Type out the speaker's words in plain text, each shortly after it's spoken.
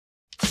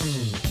And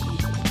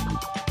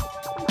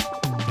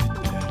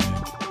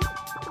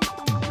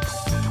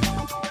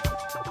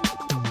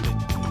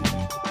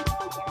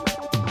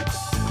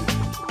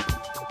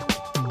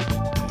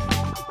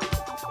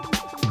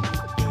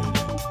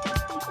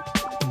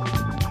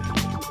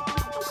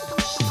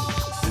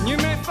you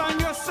may find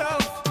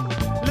yourself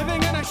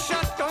living in a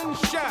shotgun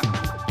shack.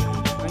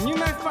 And you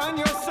may find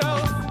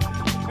yourself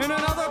in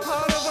another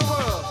part of the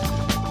world.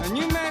 And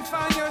you may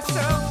find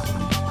yourself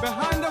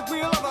behind the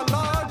wheel of a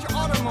large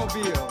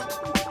automobile.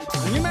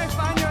 And you may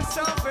find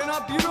yourself in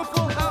a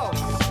beautiful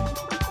house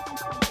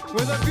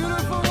with a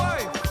beautiful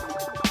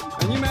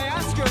wife. And you may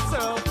ask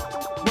yourself,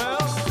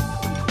 well,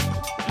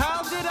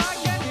 how did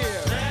I get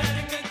here?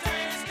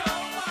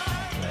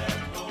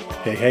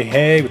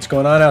 Hey, what's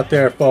going on out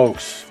there,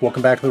 folks?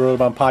 Welcome back to the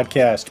Rotobaum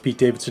Podcast. Pete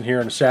Davidson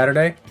here on a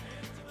Saturday.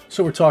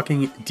 So we're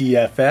talking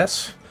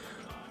DFS,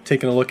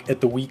 taking a look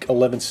at the Week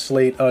 11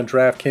 slate on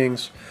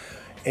DraftKings,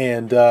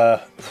 and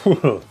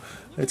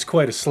it's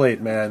quite a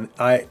slate, man.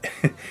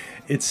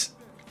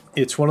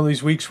 It's one of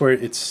these weeks where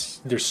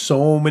there's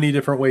so many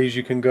different ways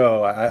you can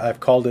go. I've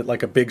called it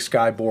like a big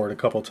sky board a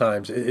couple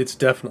times. It's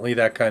definitely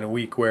that kind of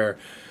week where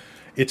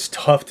it's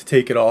tough to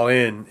take it all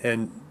in,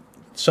 and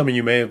some of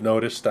you may have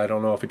noticed, I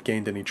don't know if it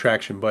gained any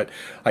traction, but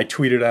I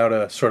tweeted out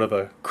a sort of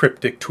a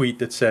cryptic tweet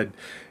that said,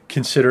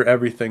 consider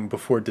everything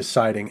before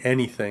deciding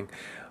anything,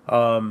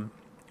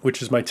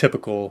 which is my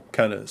typical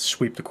kind of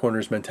sweep the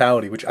corners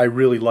mentality, which I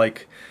really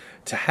like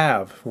to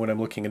have when I'm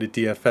looking at a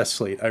DFS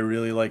slate. I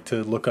really like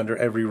to look under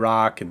every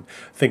rock and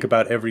think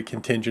about every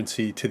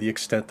contingency to the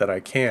extent that I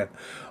can.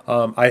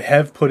 I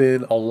have put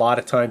in a lot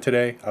of time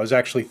today. I was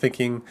actually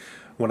thinking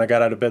when I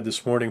got out of bed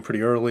this morning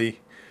pretty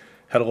early,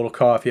 had a little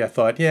coffee. I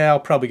thought, yeah, I'll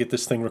probably get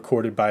this thing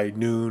recorded by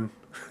noon.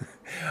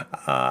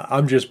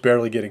 I'm just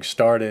barely getting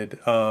started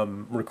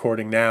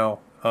recording now.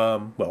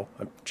 Well,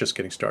 I'm just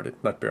getting started,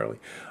 not barely.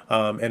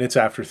 And it's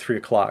after 3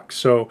 o'clock.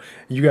 So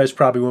you guys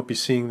probably won't be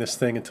seeing this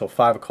thing until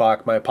 5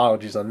 o'clock. My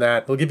apologies on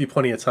that. It'll give you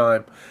plenty of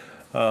time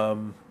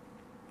to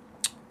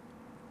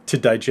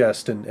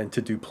digest and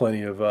to do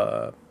plenty of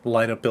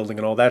lineup building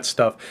and all that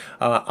stuff.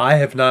 I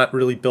have not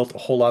really built a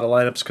whole lot of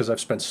lineups because I've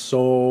spent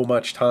so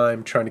much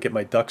time trying to get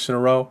my ducks in a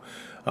row.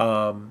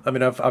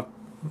 I've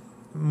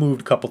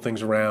moved a couple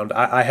things around.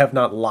 I have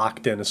not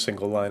locked in a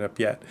single lineup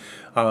yet.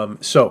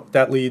 So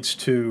that leads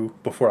to,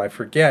 before I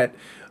forget,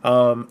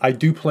 I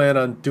do plan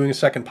on doing a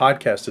second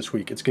podcast this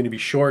week. It's going to be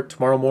short,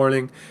 tomorrow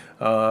morning.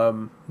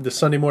 The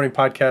Sunday morning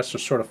podcasts are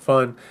sort of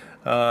fun.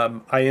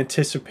 I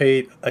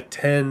anticipate a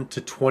 10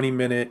 to 20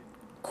 minute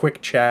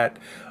quick chat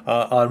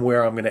on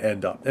where I'm going to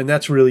end up. And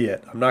that's really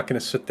it. I'm not going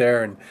to sit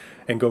there and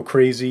go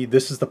crazy.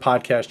 This is the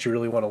podcast you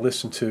really want to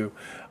listen to.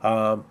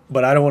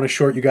 But I don't want to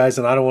short you guys,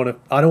 and I don't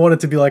want it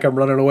to be like I'm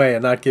running away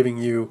and not giving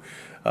you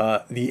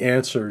the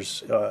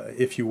answers,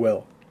 if you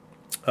will.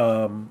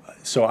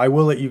 So I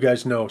will let you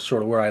guys know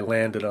sort of where I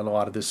landed on a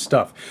lot of this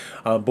stuff.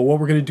 But what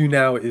we're going to do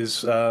now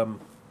is a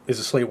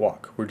slate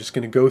walk. We're just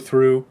going to go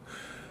through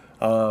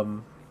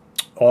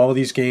all of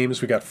these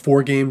games. We got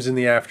 4 games in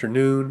the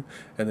afternoon,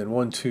 and then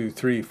 1, 2,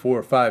 3,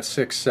 4, 5,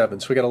 6, 7.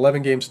 So we got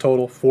 11 games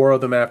total, 4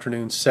 of them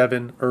afternoon,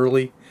 7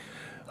 early.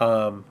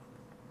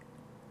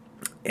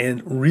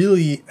 And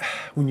really,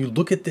 when you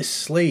look at this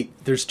slate,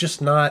 there's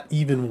just not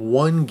even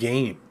one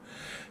game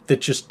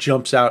that just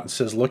jumps out and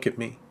says, look at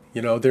me.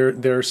 You know,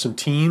 there are some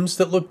teams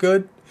that look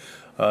good.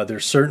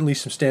 There's certainly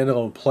some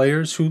standalone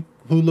players who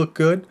look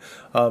good.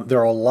 There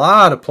are a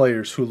lot of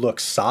players who look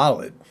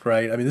solid,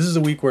 right? I mean, this is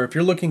a week where if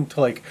you're looking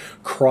to like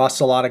cross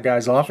a lot of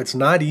guys off, it's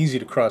not easy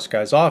to cross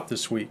guys off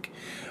this week.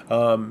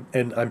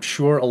 And I'm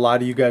sure a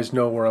lot of you guys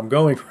know where I'm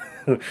going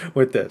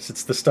with this.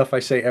 It's the stuff I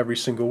say every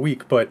single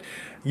week. But,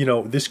 you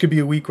know, this could be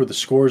a week where the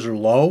scores are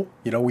low.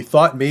 You know, we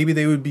thought maybe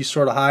they would be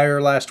sort of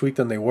higher last week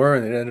than they were,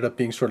 and it ended up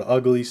being sort of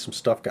ugly. Some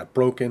stuff got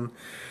broken.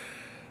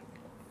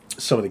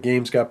 Some of the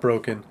games got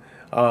broken.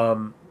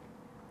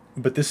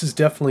 But this is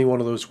definitely one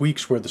of those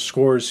weeks where the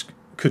scores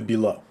could be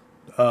low.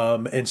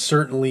 And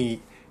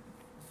certainly,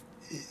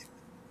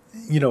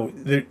 you know,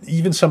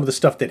 even some of the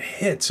stuff that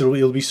hits,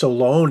 it'll be so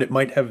low, and it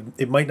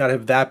might not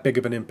have that big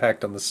of an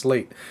impact on the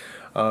slate.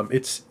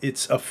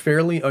 It's a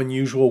fairly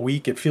unusual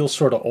week. It feels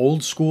sort of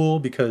old school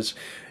because,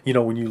 you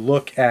know, when you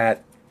look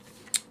at,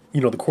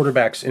 you know, the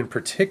quarterbacks in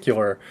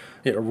particular,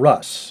 you know,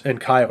 Russ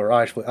and Kyler,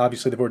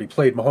 obviously they've already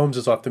played. Mahomes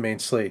is off the main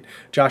slate.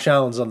 Josh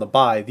Allen's on the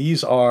bye.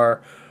 These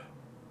are,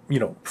 you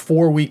know,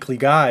 4 weekly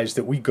guys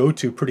that we go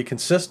to pretty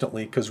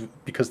consistently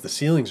because the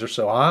ceilings are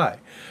so high.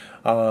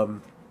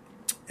 And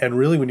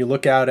really, when you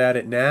look out at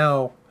it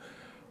now,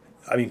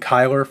 I mean,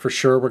 Kyler, for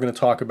sure, we're going to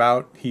talk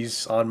about.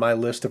 He's on my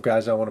list of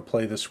guys I want to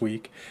play this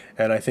week.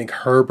 And I think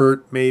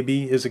Herbert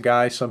maybe is a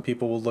guy some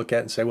people will look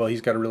at and say, well,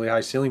 he's got a really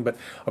high ceiling. But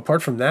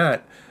apart from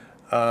that,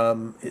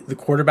 the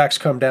quarterbacks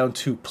come down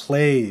to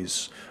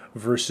plays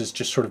versus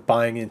just sort of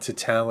buying into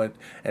talent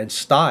and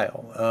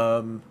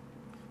style.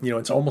 You know,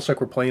 it's almost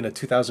like we're playing a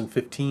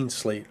 2015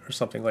 slate or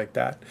something like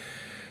that.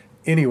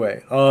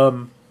 Anyway,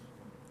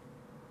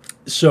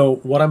 so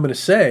what I'm going to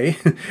say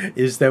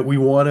is that we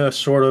want to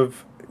sort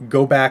of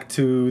go back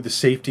to the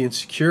safety and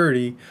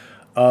security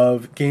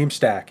of game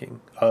stacking,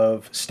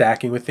 of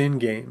stacking within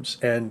games,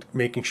 and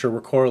making sure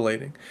we're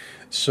correlating.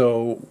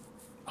 So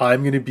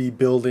I'm going to be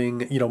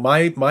building,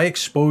 my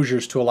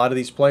exposures to a lot of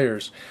these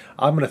players.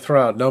 I'm going to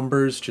throw out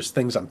numbers, just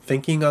things I'm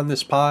thinking on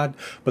this pod.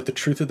 But the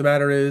truth of the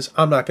matter is,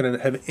 I'm not going to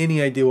have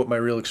any idea what my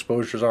real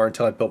exposures are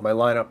until I build my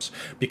lineups,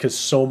 because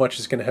so much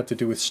is going to have to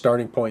do with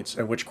starting points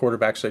and which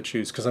quarterbacks I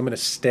choose, because I'm going to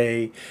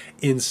stay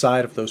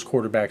inside of those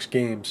quarterbacks'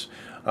 games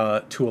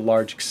to a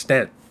large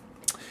extent.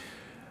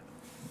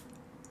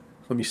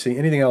 Let me see.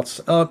 Anything else?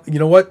 You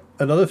know what?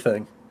 Another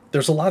thing.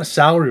 There's a lot of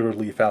salary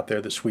relief out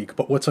there this week,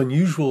 but what's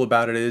unusual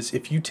about it is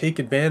if you take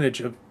advantage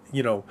of,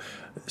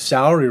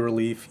 salary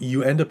relief,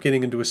 you end up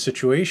getting into a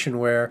situation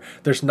where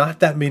there's not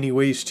that many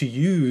ways to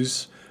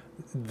use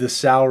the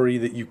salary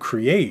that you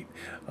create.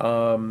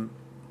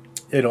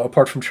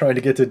 Apart from trying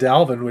to get to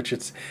Dalvin, which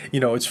it's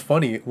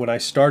funny, when I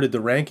started the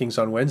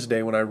rankings on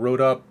Wednesday, when I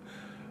wrote up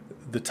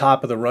the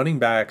top of the running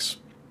backs,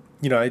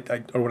 or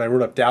when I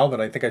wrote up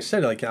Dalvin, I think I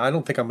said, I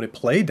don't think I'm going to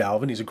play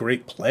Dalvin. He's a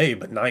great play,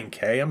 but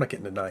 9K, I'm not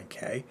getting to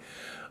 9K.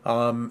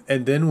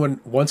 And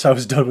then once I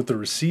was done with the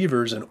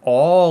receivers and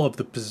all of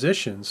the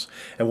positions,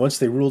 and once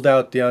they ruled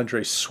out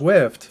DeAndre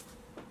Swift,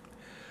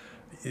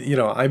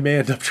 I may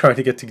end up trying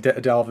to get to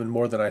Dalvin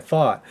more than I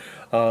thought.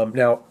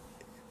 Now,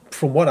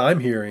 from what I'm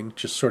hearing,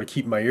 just sort of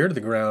keeping my ear to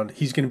the ground,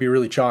 he's going to be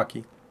really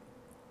chalky.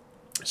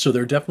 So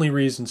there are definitely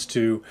reasons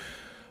to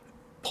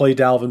play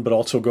Dalvin, but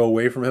also go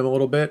away from him a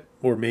little bit.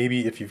 Or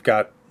maybe if you've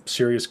got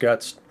serious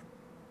guts,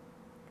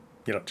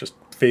 just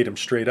fade him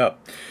straight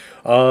up.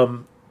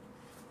 In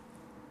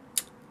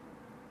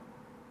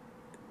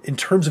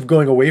terms of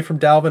going away from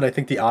Dalvin, I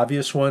think the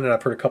obvious one, and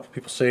I've heard a couple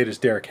people say it, is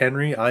Derrick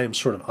Henry. I am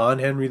sort of on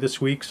Henry this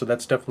week, so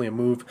that's definitely a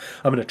move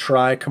I'm going to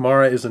try.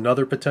 Kamara is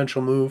another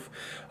potential move.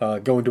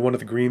 Going to one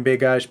of the Green Bay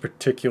guys,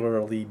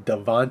 particularly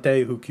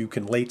Devontae, who you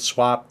can late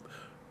swap.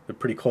 They're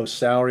pretty close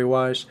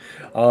salary-wise.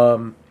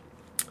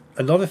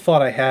 Another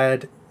thought I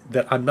had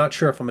that I'm not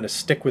sure if I'm going to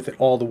stick with it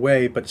all the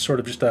way, but sort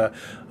of just a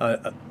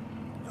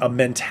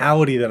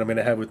mentality that I'm going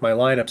to have with my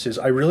lineups is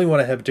I really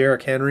want to have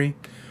Derrick Henry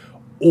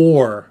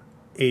or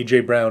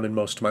A.J. Brown in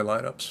most of my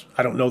lineups.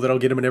 I don't know that I'll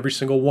get him in every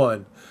single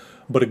one,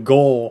 but a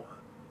goal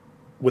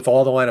with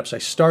all the lineups I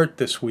start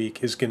this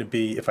week is going to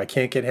be, if I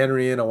can't get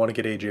Henry in, I want to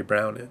get A.J.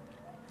 Brown in.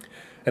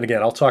 And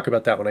again, I'll talk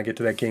about that when I get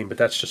to that game, but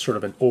that's just sort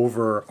of an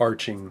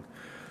overarching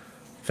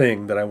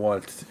thing that I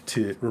want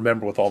to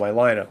remember with all my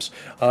lineups.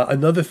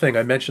 Another thing,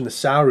 I mentioned the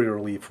salary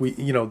relief. The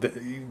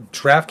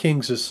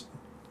DraftKings is,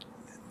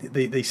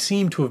 they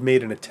seem to have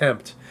made an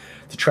attempt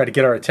to try to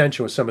get our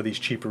attention with some of these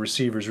cheaper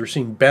receivers. We're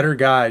seeing better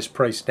guys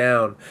priced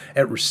down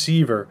at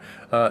receiver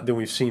than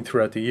we've seen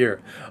throughout the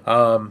year.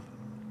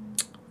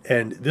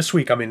 And this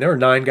week, there are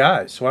 9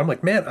 guys. So I'm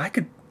like, man, I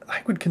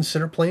would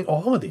consider playing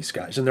all of these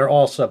guys. And they're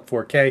all sub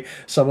 4K.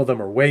 Some of them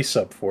are way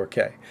sub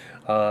 4K.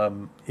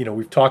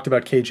 We've talked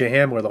about KJ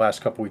Hamler the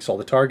last couple weeks, all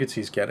the targets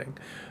he's getting.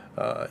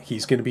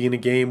 He's going to be in a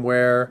game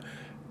where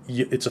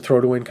it's a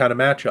throw-to-win kind of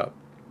matchup.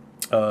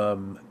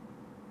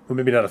 Well,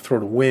 maybe not a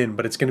throw-to-win,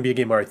 but it's going to be a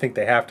game where I think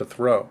they have to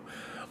throw.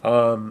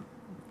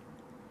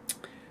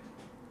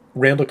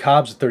 Randall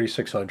Cobb's at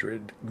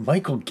 3,600.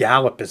 Michael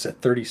Gallup is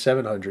at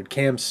 3,700.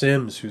 Cam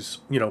Sims, who's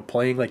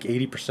playing like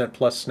 80%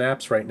 plus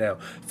snaps right now,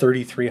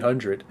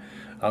 3,300.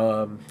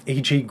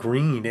 AJ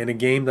Green in a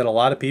game that a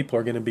lot of people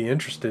are going to be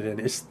interested in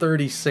is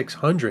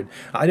 3,600.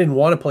 I didn't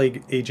want to play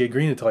AJ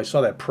Green until I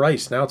saw that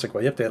price. Now it's like,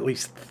 well, you have to at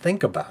least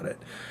think about it.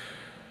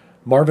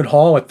 Marvin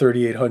Hall at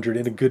 3,800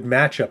 in a good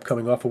matchup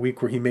coming off a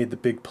week where he made the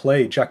big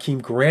play.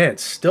 Jakeem Grant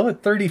still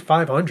at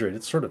 3,500.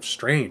 It's sort of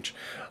strange.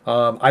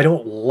 I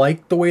don't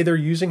like the way they're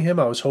using him.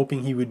 I was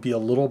hoping he would be a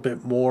little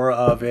bit more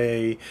of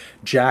a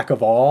jack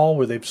of all,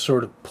 where they've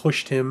sort of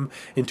pushed him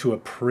into a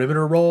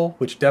perimeter role,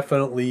 which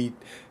definitely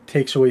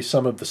takes away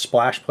some of the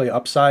splash play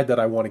upside that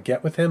I want to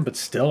get with him, but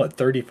still at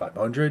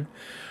 3,500.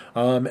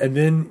 And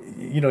then,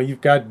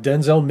 you've got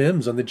Denzel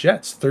Mims on the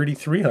Jets,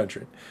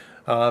 3,300.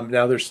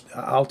 Now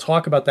I'll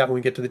talk about that when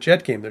we get to the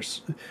Jet game.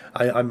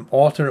 I'm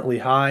alternately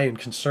high and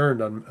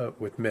concerned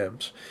with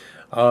Mims.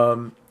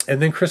 And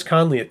then Chris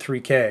Conley at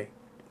 3K.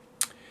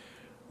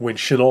 When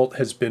Shenault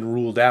has been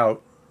ruled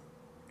out,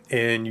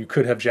 and you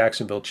could have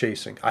Jacksonville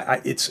chasing.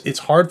 It's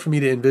hard for me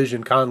to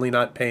envision Conley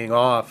not paying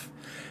off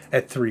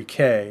at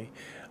 3K.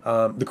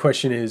 The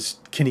question is,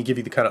 can he give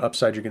you the kind of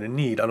upside you're going to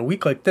need? On a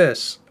week like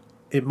this,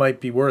 it might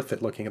be worth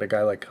it looking at a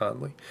guy like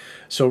Conley.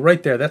 So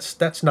right there,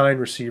 that's 9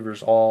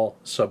 receivers, all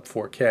sub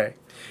 4K.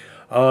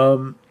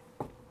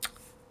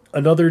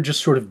 Another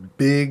just sort of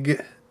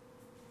big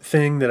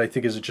thing that I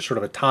think is just sort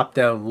of a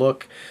top-down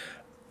look.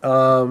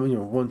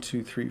 1,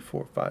 2, 3,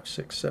 4, 5,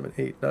 6, 7,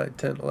 8, 9,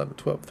 10, 11,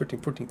 12, 13,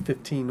 14,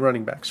 15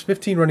 running backs.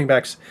 15 running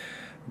backs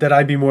that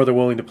I'd be more than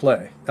willing to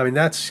play. I don't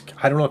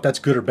know if that's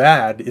good or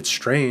bad. It's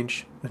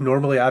strange.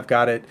 Normally I've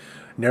got it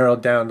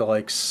narrowed down to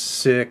like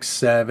 6,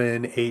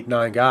 7, 8,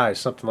 9 guys,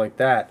 something like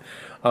that.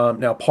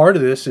 Now, part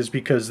of this is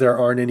because there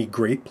aren't any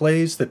great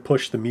plays that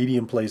push the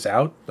medium plays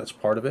out. That's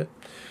part of it.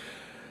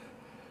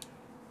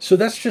 So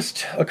that's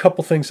just a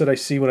couple things that I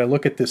see when I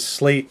look at this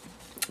slate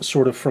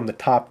sort of from the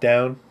top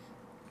down.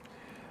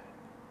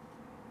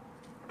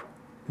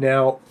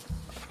 Now,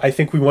 I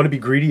think we want to be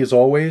greedy as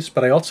always,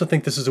 but I also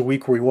think this is a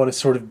week where we want to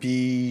sort of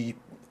be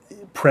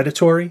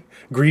predatory,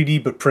 greedy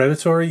but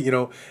predatory,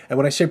 And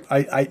when I say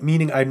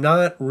meaning I'm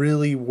not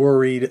really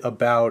worried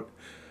about,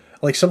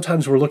 like,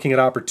 sometimes we're looking at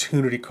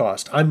opportunity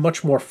cost. I'm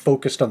much more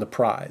focused on the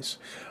prize,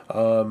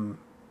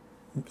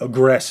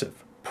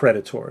 aggressive,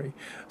 predatory.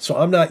 So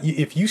I'm not.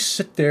 If you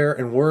sit there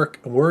and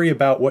worry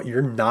about what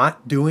you're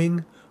not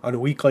doing on a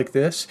week like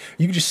this,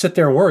 you can just sit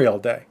there and worry all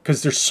day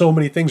because there's so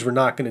many things we're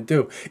not going to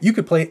do. You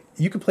could play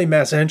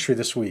mass entry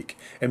this week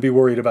and be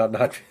worried about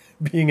not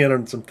being in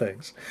on some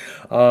things.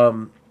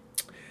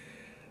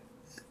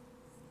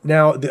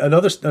 Now,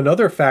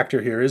 another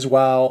factor here is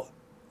while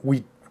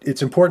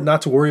it's important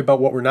not to worry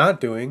about what we're not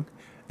doing,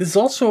 this is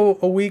also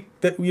a week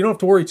that you don't have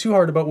to worry too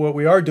hard about what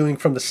we are doing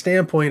from the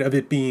standpoint of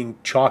it being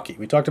chalky.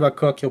 We talked about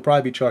Cook; he'll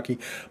probably be chalky,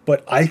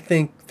 but I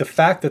think the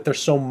fact that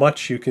there's so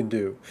much you can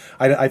do,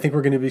 I think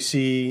we're going to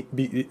see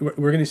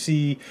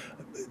the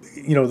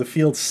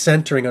field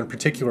centering on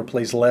particular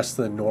plays less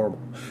than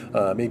normal.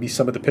 Maybe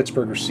some of the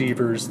Pittsburgh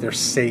receivers, they're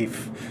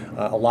safe.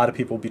 A lot of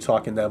people will be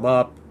talking them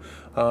up.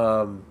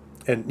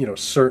 And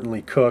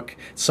certainly Cook,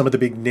 some of the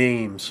big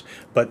names.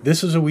 But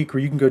this is a week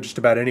where you can go just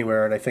about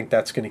anywhere, and I think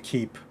that's going to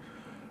keep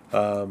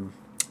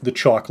the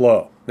chalk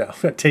low. Now,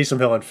 Taysom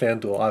Hill on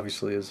FanDuel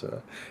obviously is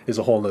a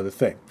whole other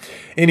thing.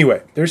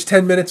 Anyway, there's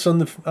 10 minutes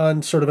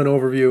on sort of an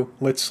overview.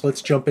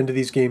 Let's jump into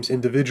these games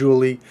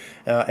individually,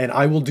 and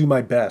I will do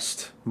my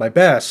best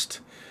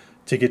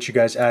to get you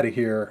guys out of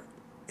here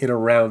in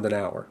around an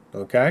hour.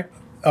 Okay.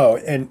 Oh,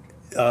 and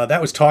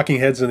that was Talking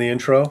Heads in the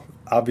intro.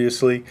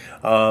 Obviously,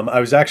 I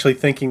was actually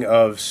thinking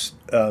of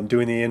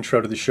doing the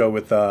intro to the show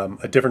with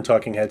a different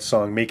Talking Heads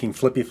song, Making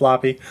Flippy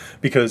Floppy,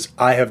 because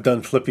I have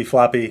done Flippy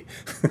Floppy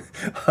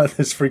on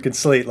this freaking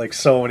slate like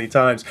so many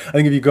times. I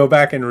think if you go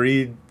back and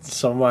read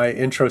some of my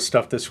intro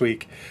stuff this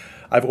week,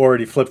 I've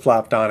already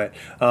flip-flopped on it.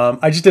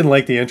 I just didn't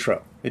like the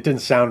intro. It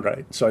didn't sound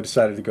right, so I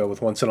decided to go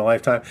with Once in a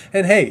Lifetime.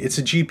 And hey, it's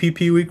a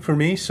GPP week for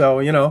me,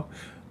 so,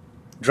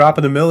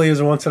 dropping the milli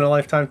is a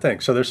once-in-a-lifetime thing.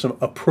 So there's some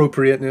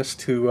appropriateness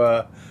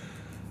to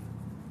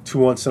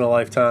Once in a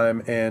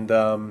Lifetime, and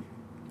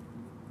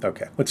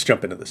okay, let's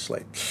jump into this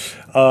slate.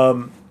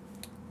 Going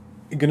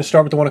to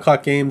start with the 1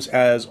 o'clock games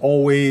as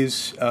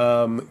always.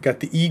 Got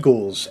the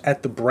Eagles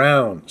at the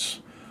Browns.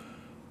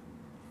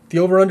 The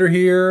over/under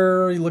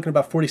here, you're looking at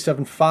about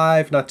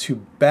 47.5, not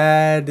too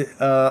bad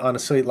on a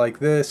slate like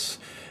this.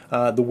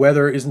 The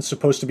weather isn't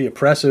supposed to be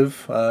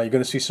oppressive. You're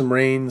going to see some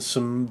rain,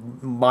 some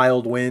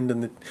mild wind in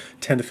the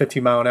 10 to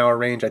 15 mile an hour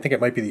range. I think it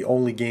might be the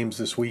only games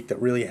this week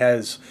that really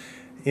has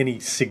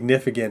any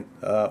significant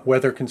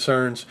weather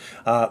concerns.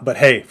 But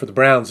hey, for the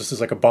Browns, this is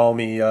like a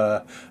balmy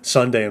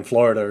Sunday in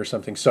Florida or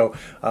something. So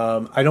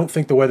I don't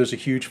think the weather's a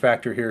huge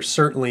factor here.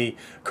 Certainly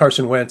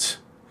Carson Wentz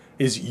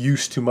is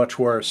used to much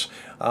worse,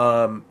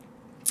 from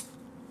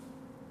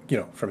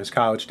his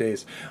college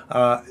days.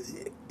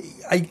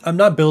 I'm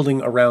not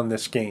building around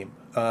this game,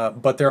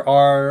 but there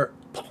are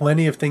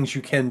plenty of things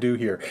you can do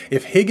here.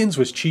 If Higgins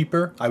was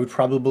cheaper, I would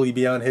probably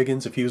be on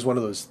Higgins if he was one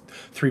of those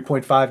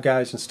 3.5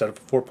 guys instead of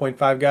a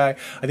 4.5 guy.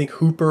 I think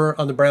Hooper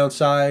on the Brown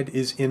side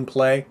is in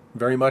play,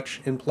 very much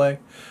in play.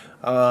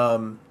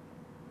 Don't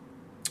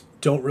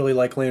really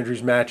like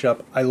Landry's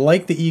matchup. I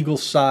like the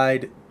Eagles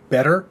side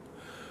better.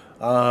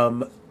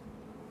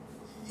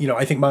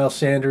 I think Miles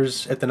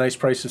Sanders at the nice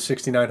price of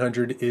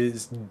 $6,900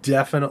 is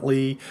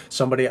definitely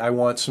somebody I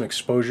want some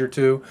exposure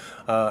to.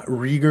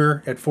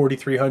 Rieger at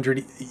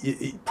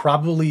 $4,300,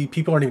 probably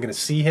people aren't even going to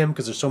see him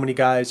because there's so many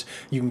guys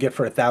you can get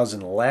for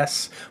 $1,000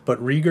 less. But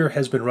Rieger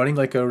has been running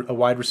like a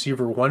wide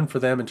receiver one for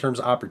them in terms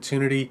of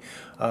opportunity.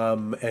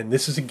 And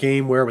this is a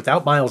game where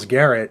without Myles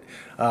Garrett,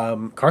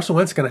 Carson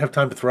Wentz is going to have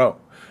time to throw.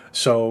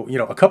 So,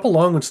 a couple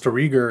long ones to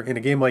Rieger in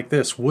a game like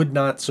this would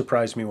not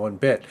surprise me one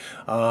bit.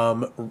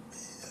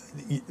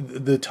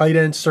 The tight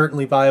end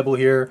certainly viable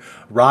here.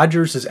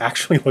 Rodgers has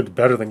actually looked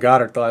better than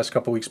Goddard the last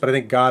couple of weeks, but I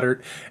think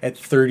Goddard at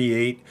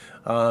 38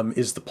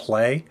 is the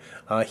play.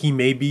 He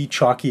may be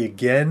chalky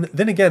again.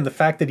 Then again, the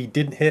fact that he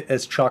didn't hit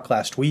as chalk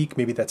last week,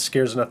 maybe that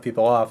scares enough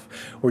people off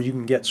where you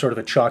can get sort of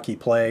a chalky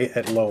play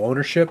at low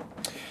ownership.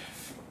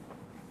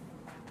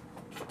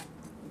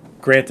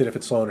 Granted, if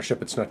it's low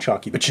ownership, it's not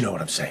chalky, but you know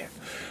what I'm saying.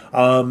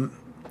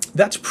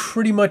 That's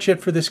pretty much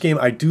it for this game.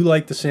 I do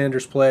like the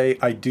Sanders play.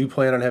 I do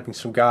plan on having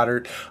some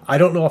Goddard. I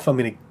don't know if I'm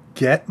going to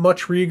get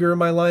much Rieger in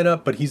my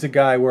lineup, but he's a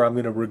guy where I'm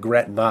going to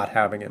regret not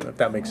having him, if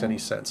that makes any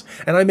sense.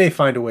 And I may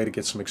find a way to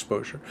get some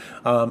exposure.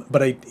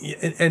 But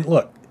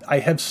look, I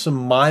have some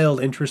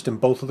mild interest in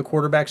both of the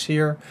quarterbacks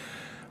here.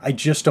 I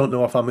just don't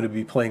know if I'm going to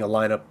be playing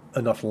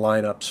enough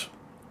lineups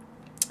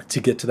to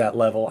get to that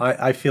level.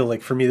 I feel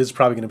like for me, this is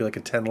probably going to be like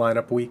a 10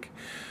 lineup week.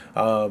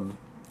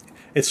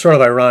 It's sort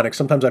of ironic.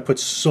 Sometimes I put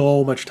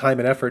so much time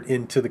and effort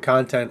into the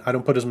content. I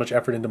don't put as much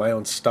effort into my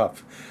own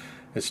stuff.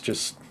 It's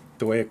just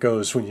the way it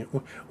goes when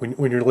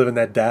you're living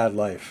that dad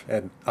life.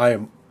 And I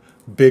am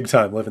big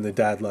time living the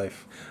dad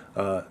life.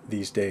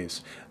 these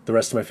days. The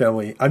rest of my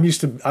family, I'm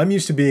used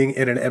to being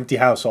in an empty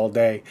house all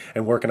day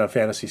and working on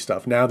fantasy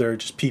stuff. Now there are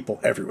just people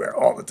everywhere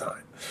all the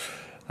time.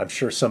 I'm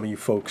sure some of you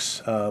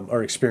folks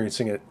are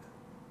experiencing it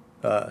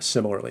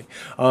similarly.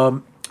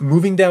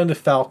 Moving down to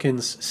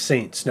Falcons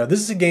Saints. Now this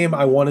is a game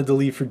I wanted to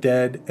leave for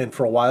dead, and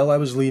for a while I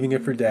was leaving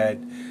it for dead.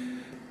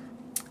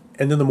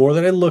 And then the more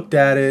that I looked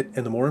at it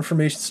and the more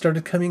information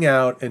started coming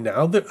out, and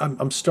now that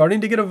I'm starting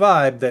to get a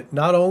vibe that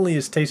not only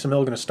is Taysom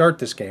Hill going to start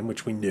this game,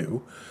 which we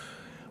knew,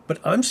 but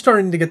I'm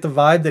starting to get the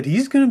vibe that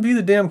he's going to be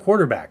the damn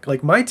quarterback.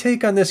 Like, my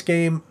take on this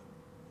game,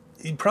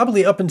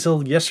 probably up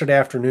until yesterday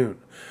afternoon,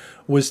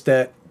 was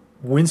that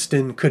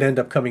Winston could end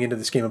up coming into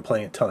this game and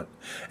playing a ton.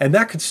 And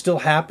that could still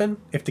happen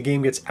if the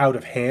game gets out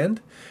of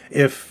hand.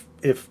 If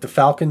the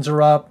Falcons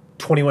are up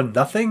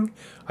 21-0,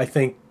 I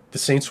think the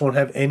Saints won't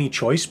have any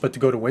choice but to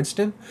go to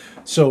Winston.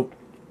 So,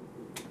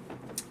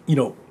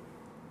 you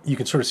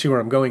can sort of see where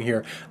I'm going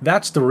here.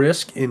 That's the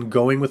risk in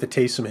going with a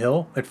Taysom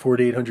Hill at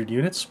 4,800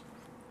 units.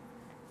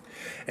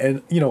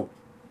 And,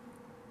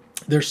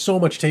 there's so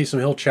much Taysom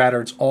Hill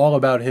chatter. It's all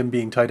about him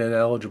being tight end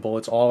eligible.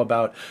 It's all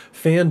about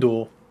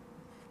FanDuel.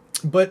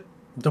 But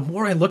the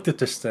more I looked at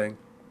this thing,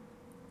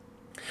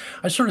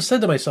 I sort of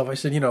said to myself, I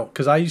said,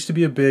 because I used to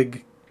be a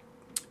big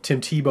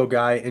Tim Tebow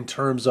guy in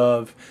terms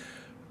of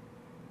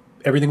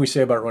everything we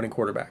say about running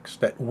quarterbacks,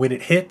 that when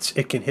it hits,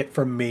 it can hit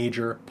for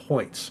major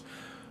points.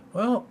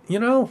 Well,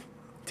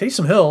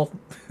 Taysom Hill,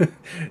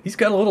 he's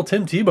got a little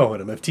Tim Tebow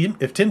in him. If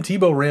Tim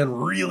Tebow ran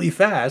really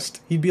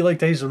fast, he'd be like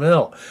Taysom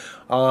Hill.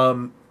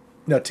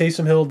 Now,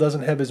 Taysom Hill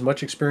doesn't have as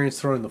much experience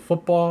throwing the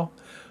football.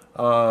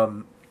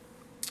 But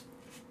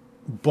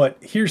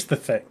here's the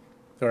thing,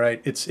 all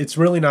right? It's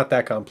really not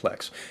that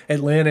complex.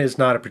 Atlanta is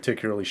not a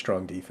particularly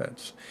strong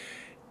defense.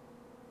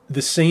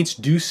 The Saints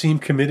do seem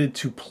committed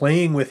to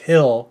playing with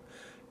Hill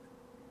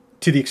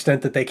to the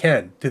extent that they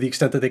can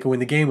win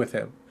the game with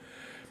him.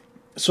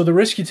 So the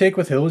risk you take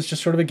with Hill is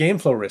just sort of a game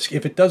flow risk.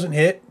 If it doesn't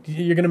hit,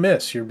 you're going to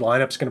miss. Your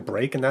lineup's going to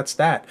break, and that's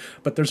that.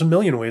 But there's a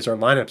million ways our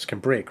lineups can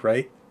break,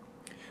 right?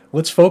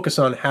 Let's focus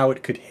on how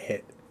it could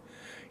hit.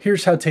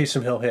 Here's how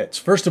Taysom Hill hits.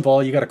 First of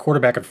all, you got a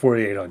quarterback at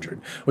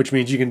 4,800, which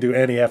means you can do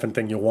any effing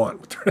thing you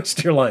want with the rest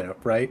of your lineup,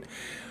 right?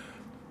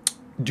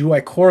 Do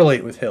I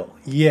correlate with Hill?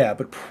 Yeah,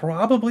 but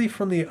probably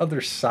from the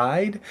other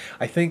side.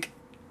 I think,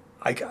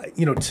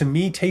 to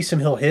me, Taysom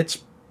Hill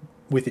hits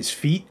with his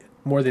feet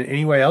more than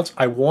anywhere else.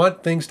 I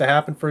want things to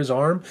happen for his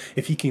arm.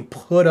 If he can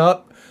put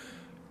up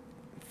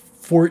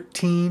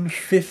 14,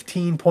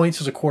 15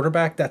 points as a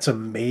quarterback, that's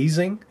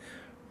amazing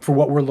for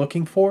what we're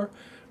looking for.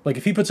 Like,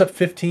 if he puts up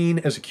 15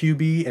 as a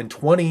QB and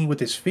 20 with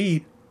his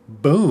feet,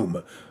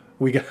 boom,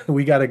 we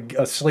got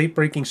a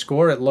slate-breaking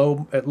score at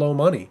low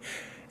money.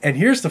 And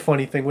here's the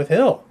funny thing with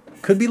Hill.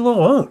 Could be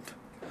low owned.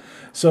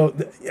 So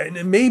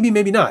maybe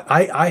not.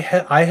 I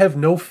have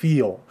no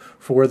feel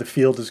for where the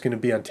field is going to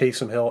be on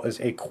Taysom Hill as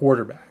a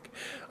quarterback.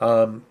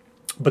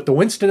 But the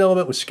Winston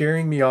element was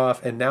scaring me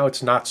off, and now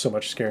it's not so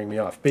much scaring me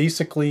off.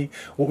 Basically,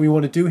 what we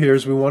want to do here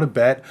is we want to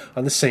bet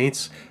on the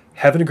Saints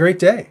having a great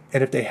day.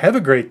 And if they have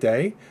a great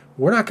day,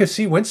 we're not going to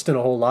see Winston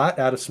a whole lot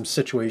out of some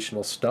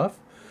situational stuff.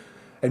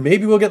 And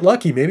maybe we'll get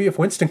lucky. Maybe if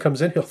Winston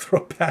comes in, he'll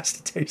throw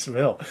past to Taysom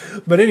Hill.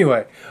 But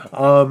anyway,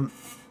 I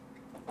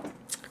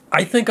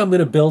think I'm going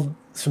to build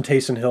some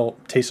Taysom Hill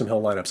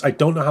lineups. I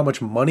don't know how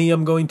much money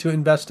I'm going to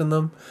invest in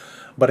them,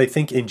 but I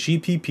think in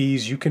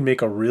GPPs you can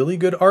make a really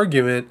good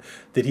argument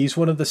that he's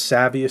one of the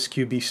savviest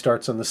QB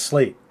starts on the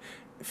slate.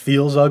 It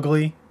feels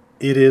ugly.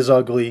 It is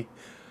ugly.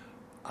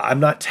 I'm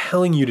not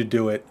telling you to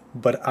do it,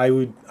 but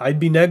I'd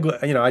be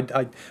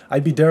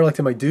derelict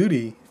in my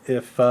duty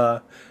if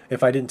I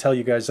didn't tell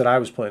you guys that I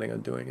was planning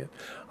on doing it.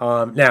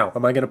 Now,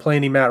 am I going to play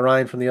any Matt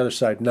Ryan from the other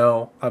side?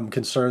 No. I'm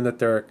concerned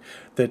that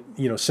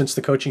since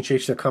the coaching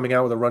change, they're coming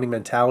out with a running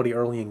mentality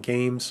early in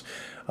games.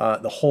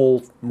 The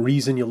whole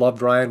reason you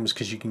loved Ryan was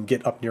because you can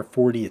get up near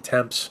 40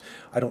 attempts.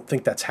 I don't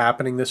think that's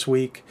happening this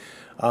week.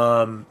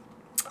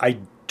 I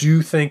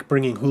do think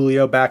bringing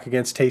Julio back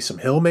against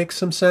Taysom Hill makes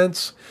some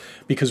sense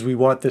because we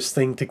want this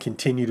thing to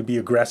continue to be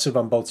aggressive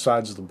on both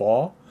sides of the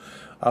ball.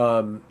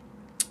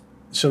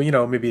 So,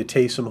 maybe a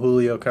Taysom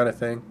Julio kind of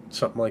thing,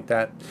 something like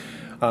that.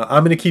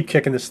 I'm going to keep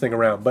kicking this thing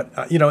around. But,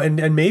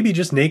 and maybe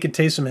just naked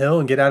Taysom Hill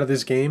and get out of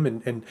this game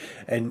and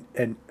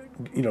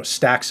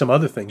stack some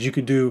other things. You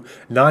could do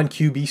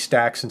non-QB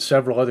stacks in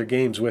several other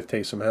games with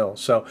Taysom Hill.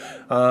 So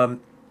I've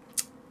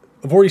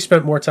already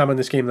spent more time on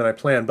this game than I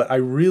planned, but I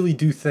really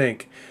do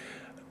think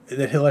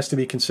that Hill has to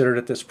be considered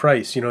at this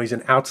price. He's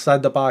an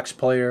outside-the-box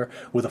player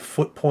with a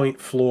foot-point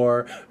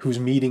floor who's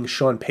meeting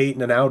Sean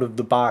Payton, an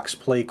out-of-the-box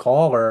play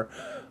caller,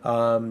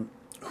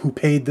 who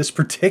paid this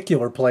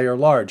particular player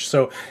large.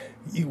 So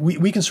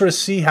we can sort of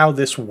see how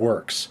this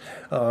works.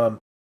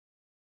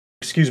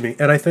 Excuse me.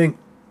 And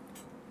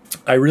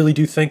I really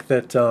do think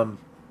that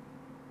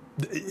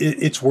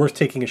it's worth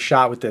taking a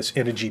shot with this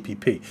in a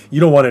GPP. You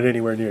don't want it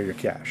anywhere near your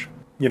cash.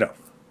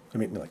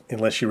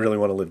 Unless you really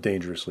want to live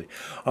dangerously.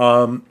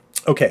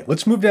 Okay,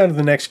 let's move down to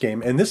the next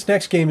game. And this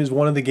next game is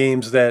one of the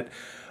games that,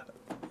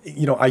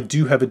 I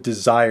do have a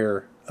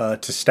desire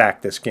to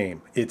stack this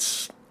game.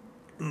 It's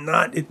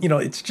not,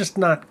 it's just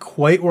not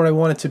quite where I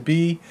want it to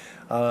be.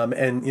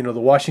 And the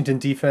Washington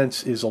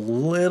defense is a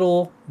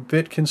little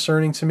bit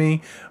concerning to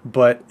me,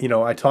 but,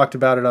 I talked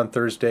about it on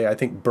Thursday. I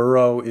think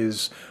Burrow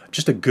is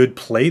just a good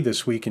play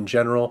this week in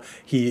general.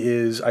 He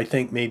is, I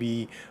think,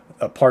 maybe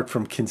apart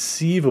from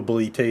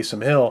conceivably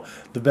Taysom Hill,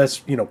 the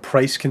best,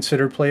 price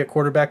considered play at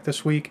quarterback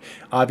this week.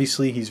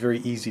 Obviously, he's very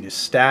easy to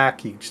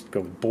stack. You just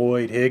go with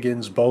Boyd,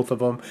 Higgins, both of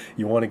them.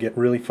 You want to get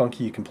really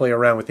funky, you can play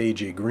around with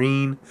A.J.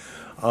 Green.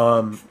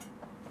 And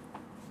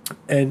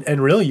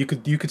really, you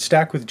could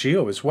stack with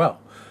Gio as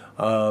well.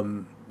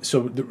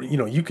 So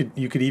you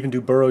could even do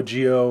Burrow,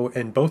 Gio,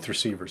 and both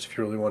receivers if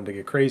you really wanted to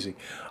get crazy.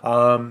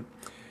 And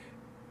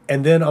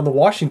then on the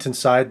Washington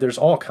side, there's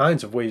all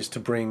kinds of ways to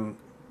bring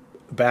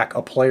back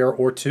a player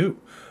or two.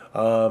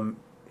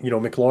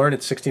 McLaurin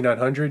at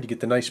 6,900, you get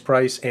the nice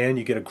price and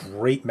you get a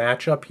great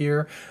matchup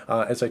here.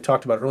 As I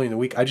talked about earlier in the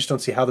week, I just don't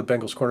see how the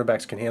Bengals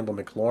cornerbacks can handle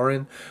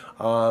McLaurin.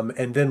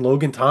 And then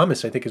Logan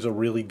Thomas, I think, is a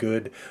really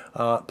good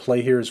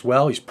play here as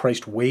well. He's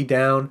priced way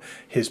down.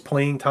 His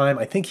playing time,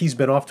 I think he's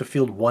been off the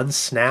field one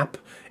snap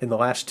in the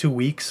last 2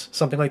 weeks,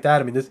 something like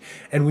that.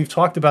 And we've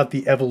talked about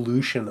the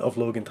evolution of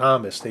Logan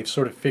Thomas. They've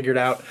sort of figured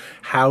out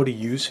how to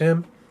use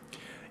him.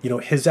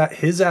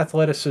 His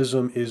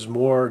athleticism is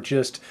more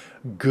just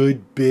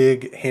good,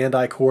 big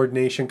hand-eye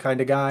coordination kind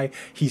of guy.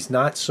 He's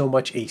not so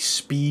much a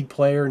speed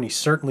player, and he's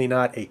certainly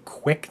not a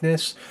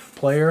quickness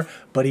player,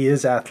 but he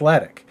is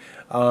athletic.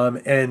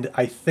 And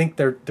I think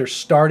they're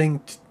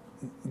starting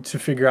to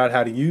figure out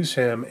how to use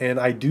him. And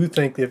I do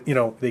think that,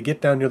 they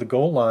get down near the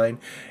goal line,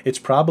 it's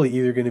probably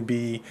either going to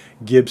be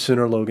Gibson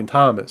or Logan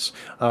Thomas.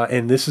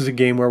 And this is a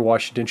game where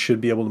Washington should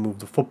be able to move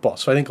the football.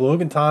 So I think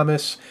Logan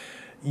Thomas,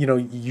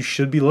 you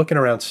should be looking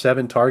around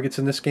 7 targets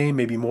in this game,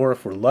 maybe more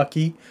if we're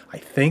lucky, I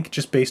think,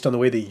 just based on the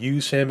way they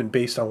use him and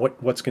based on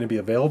what's going to be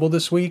available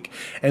this week.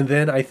 And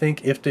then I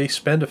think if they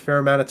spend a fair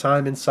amount of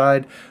time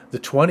inside the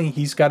 20,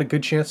 he's got a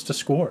good chance to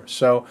score.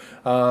 So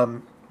a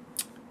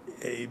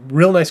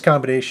real nice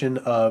combination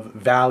of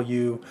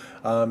value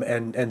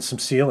and some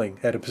ceiling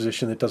at a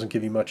position that doesn't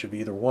give you much of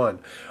either one.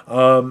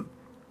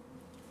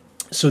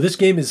 So this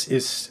game is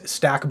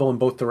stackable in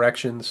both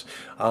directions.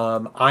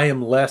 I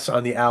am less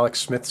on the Alex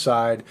Smith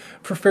side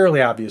for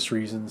fairly obvious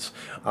reasons.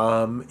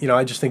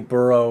 I just think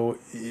Burrow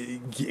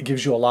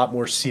gives you a lot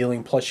more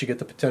ceiling, plus you get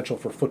the potential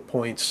for foot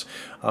points.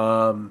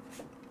 So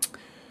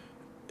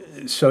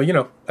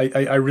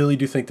I really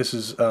do think this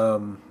is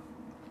a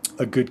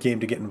good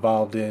game to get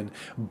involved in.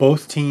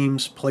 Both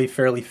teams play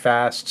fairly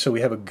fast, so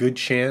we have a good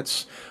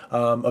chance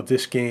of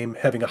this game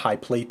having a high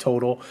play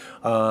total.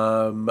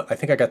 I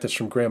think I got this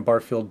from Graham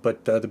Barfield,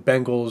 but the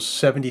Bengals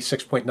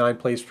 76.9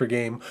 plays per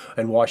game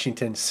and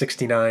Washington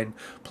 69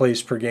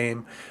 plays per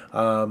game.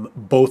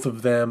 Both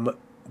of them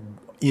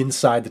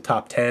inside the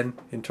top 10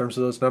 in terms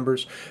of those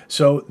numbers.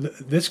 So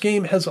this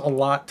game has a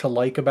lot to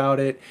like about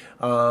it.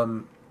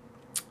 And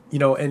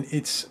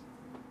it's,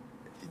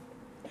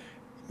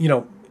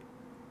 the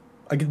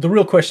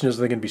real question is,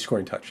 are they going to be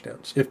scoring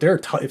touchdowns? If there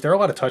are a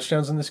lot of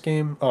touchdowns in this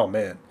game, oh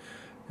man,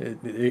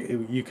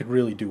 you could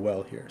really do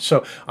well here.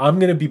 So I'm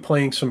going to be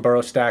playing some Burrow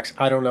stacks.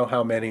 I don't know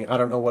how many. I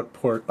don't know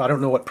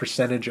what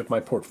percentage of my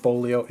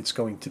portfolio it's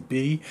going to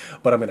be,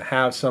 but I'm going to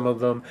have some of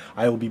them.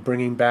 I will be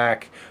bringing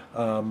back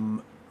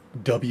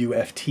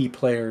WFT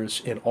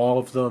players in all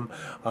of them,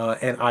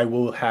 and I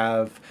will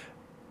have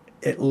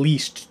at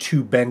least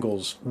 2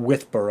 Bengals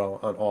with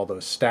Burrow on all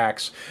those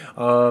stacks.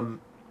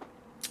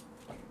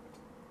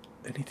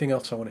 Anything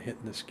else I want to hit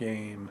in this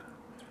game?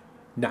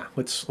 Nah,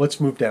 let's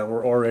move down.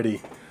 We're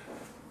already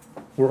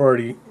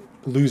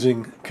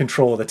losing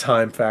control of the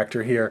time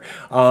factor here.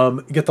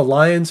 You get the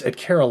Lions at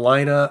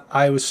Carolina.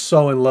 I was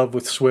so in love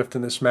with Swift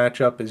in this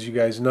matchup, as you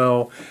guys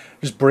know.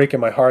 Just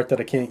breaking my heart that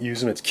I can't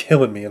use him. It's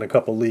killing me in a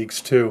couple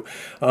leagues too.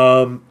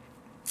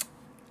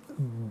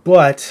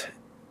 But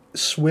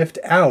Swift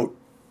out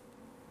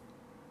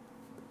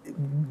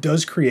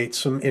does create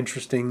some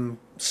interesting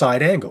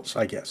side angles,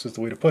 I guess, is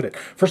the way to put it.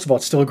 First of all,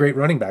 it's still a great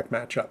running back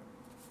matchup.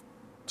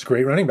 It's a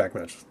great running back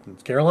matchup.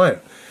 It's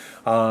Carolina.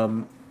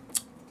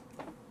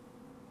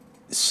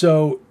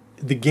 So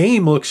the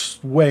game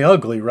looks way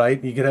ugly,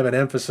 right? You could have an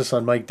emphasis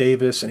on Mike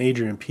Davis and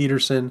Adrian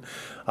Peterson.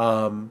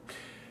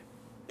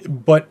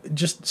 But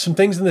just some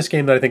things in this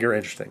game that I think are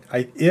interesting.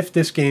 If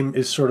this game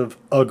is sort of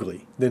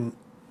ugly, then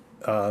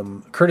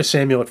Curtis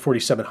Samuel at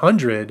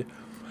 4,700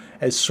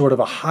 as sort of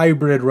a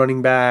hybrid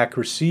running back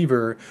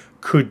receiver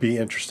could be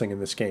interesting in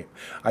this game.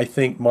 I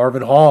think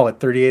Marvin Hall at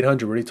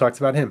 3,800, we already talked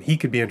about him. He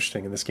could be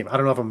interesting in this game. I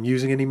don't know if I'm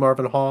using any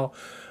Marvin Hall,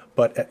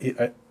 but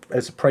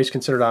as a price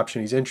considered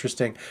option, he's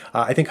interesting.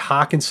 I think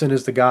Hawkinson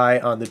is the guy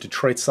on the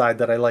Detroit side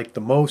that I like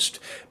the most,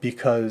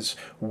 because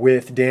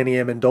with Danny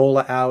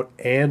Amendola out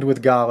and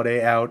with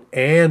Galladay out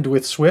and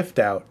with Swift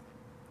out,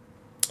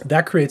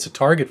 that creates a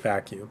target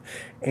vacuum.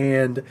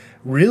 And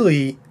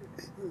really,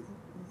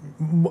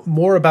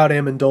 more about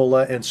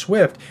Amendola and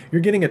Swift, you're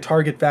getting a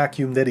target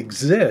vacuum that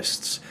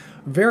exists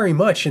very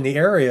much in the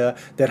area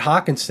that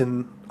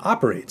Hawkinson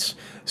operates.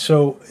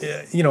 So,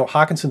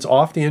 Hawkinson's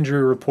off the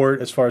injury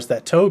report as far as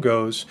that toe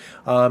goes,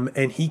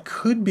 and he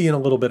could be in a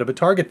little bit of a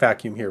target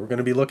vacuum here. We're going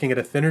to be looking at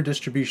a thinner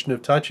distribution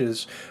of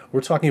touches.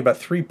 We're talking about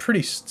three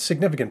pretty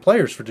significant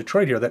players for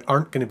Detroit here that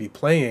aren't going to be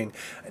playing.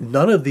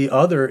 None of the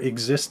other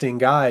existing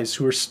guys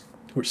who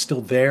are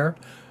still there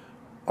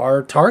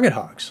are target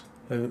hogs.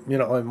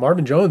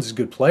 Marvin Jones is a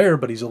good player,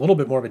 but he's a little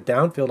bit more of a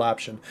downfield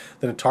option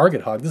than a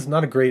target hog. This is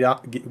not a great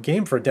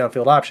game for a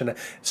downfield option.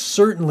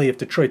 Certainly, if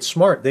Detroit's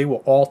smart, they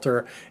will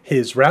alter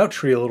his route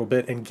tree a little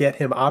bit and get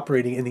him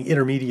operating in the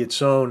intermediate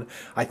zone,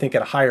 I think,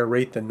 at a higher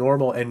rate than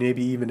normal, and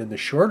maybe even in the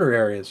shorter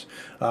areas.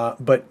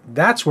 But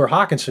that's where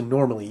Hawkinson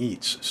normally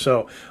eats.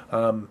 So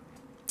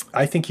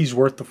I think he's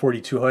worth the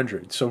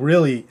 4,200. So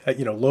really,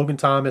 Logan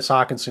Thomas,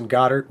 Hawkinson,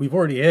 Goddard, we've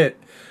already hit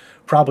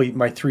probably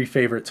my three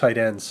favorite tight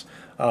ends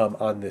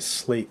on this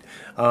slate.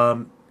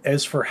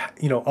 As for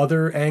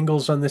other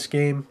angles on this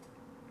game,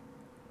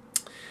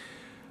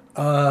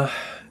 I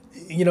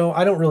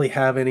don't really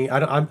have any.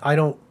 I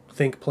don't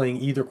think playing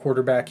either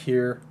quarterback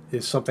here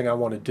is something I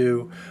want to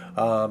do.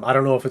 I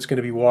don't know if it's going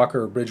to be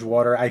Walker or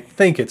Bridgewater. I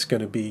think it's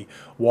going to be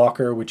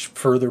Walker, which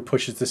further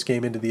pushes this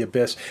game into the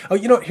abyss. Oh,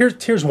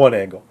 here's one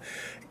angle.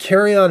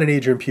 Kerryon and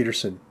Adrian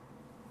Peterson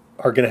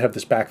are going to have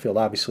this backfield,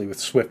 obviously, with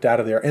Swift out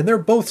of there. And they're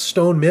both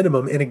stone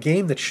minimum in a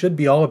game that should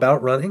be all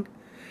about running.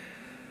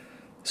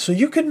 So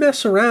you could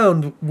mess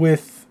around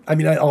with, a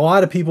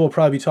lot of people will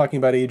probably be talking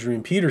about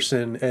Adrian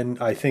Peterson,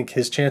 and I think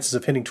his chances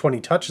of hitting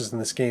 20 touches in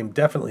this game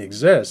definitely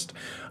exist.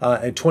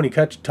 And 20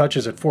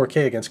 touches at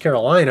 4K against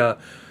Carolina.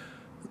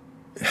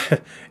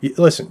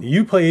 Listen,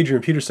 you play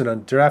Adrian Peterson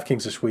on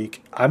DraftKings this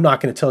week, I'm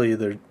not going to tell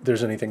you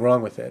there's anything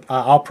wrong with it.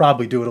 I'll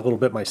probably do it a little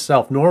bit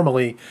myself.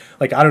 Normally,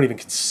 I don't even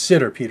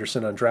consider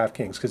Peterson on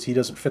DraftKings because he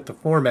doesn't fit the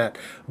format.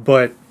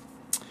 But,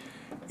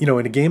 in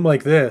a game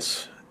like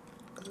this,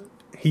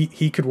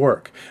 he could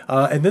work.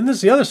 And then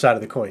there's the other side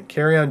of the coin,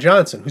 Kerryon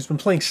Johnson, who's been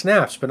playing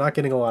snaps but not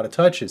getting a lot of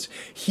touches.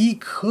 He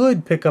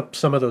could pick up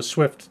some of those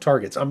Swift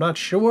targets. I'm not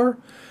sure.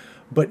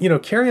 But,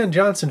 Kerryon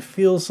Johnson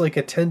feels like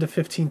a 10 to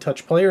 15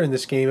 touch player in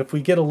this game. If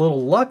we get a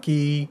little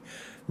lucky,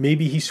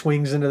 maybe he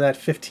swings into that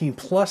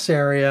 15-plus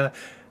area.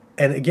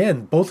 And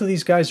again, both of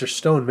these guys are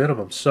stone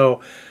minimum. So,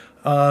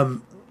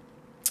 I'm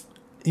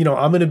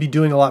going to be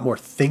doing a lot more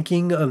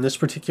thinking on this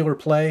particular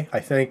play, I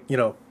think,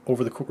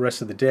 over the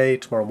rest of the day,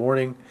 tomorrow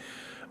morning.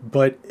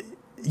 But,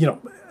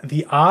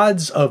 the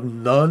odds of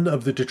none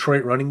of the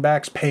Detroit running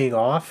backs paying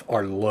off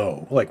are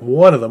low.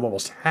 One of them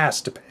almost has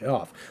to pay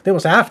off. They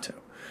almost have to.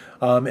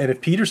 And if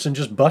Peterson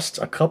just busts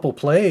a couple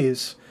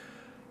plays,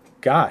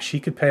 gosh, he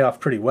could pay off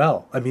pretty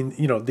well.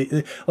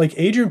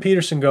 Adrian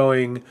Peterson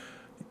going,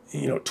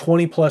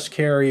 20-plus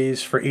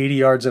carries for 80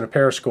 yards and a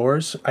pair of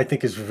scores, I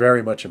think is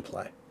very much in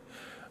play.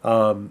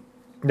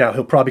 Now,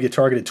 he'll probably get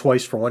targeted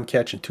twice for 1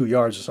 catch and 2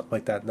 yards or something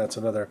like that, and that's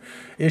another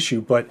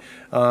issue. But,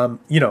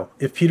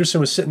 if Peterson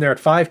was sitting there at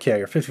 5K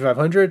or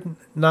 5,500,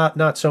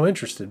 not so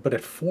interested. But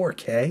at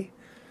 4K,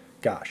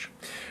 gosh.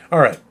 All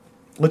right.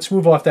 Let's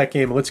move off that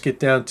game and let's get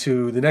down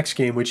to the next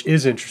game, which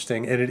is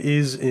interesting, and it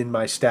is in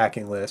my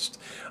stacking list.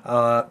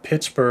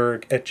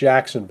 Pittsburgh at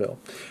Jacksonville.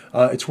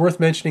 It's worth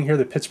mentioning here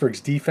that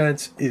Pittsburgh's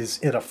defense is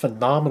in a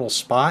phenomenal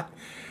spot.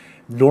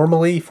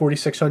 Normally,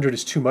 4,600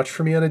 is too much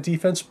for me on a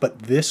defense, but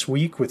this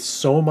week with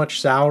so much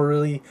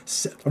salary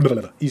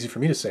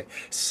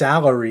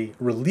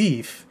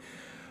relief,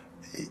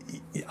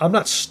 I'm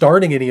not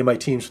starting any of my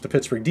teams with the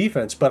Pittsburgh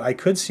defense, but I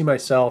could see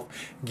myself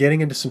getting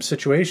into some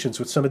situations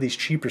with some of these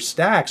cheaper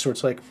stacks where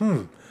it's like,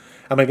 am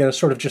I going to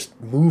sort of just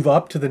move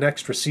up to the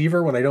next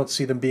receiver when I don't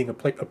see them being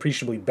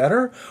appreciably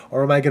better?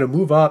 Or am I going to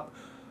move up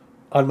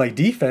on my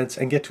defense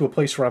and get to a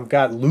place where I've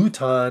got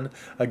Luton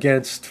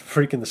against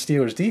freaking the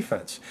Steelers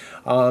defense?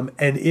 And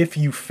if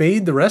you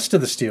fade the rest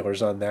of the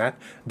Steelers on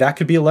that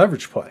could be a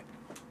leverage play.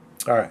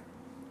 All right.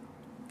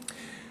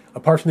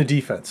 Apart from the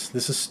defense,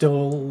 this is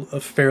still a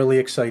fairly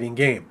exciting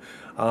game.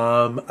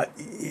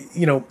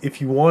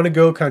 If you want to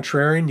go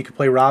contrarian, you could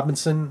play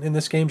Robinson in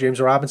this game, James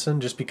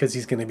Robinson, just because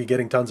he's going to be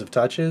getting tons of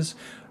touches.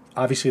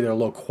 Obviously, they're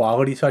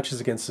low-quality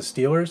touches against the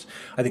Steelers.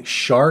 I think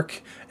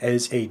Shark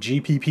as a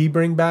GPP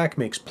bring-back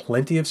makes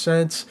plenty of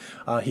sense.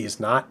 He is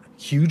not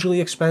hugely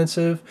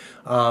expensive,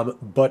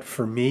 but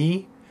for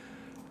me,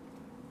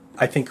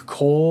 I think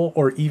Cole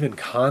or even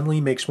Conley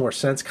makes more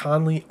sense.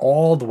 Conley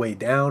all the way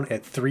down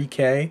at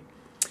 3K.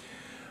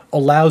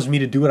 Allows me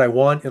to do what I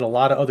want in a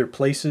lot of other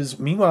places.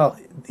 Meanwhile,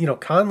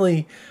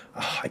 Conley,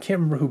 I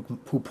can't remember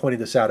who pointed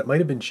this out. It might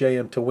have been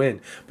JM to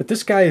win. But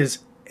this guy is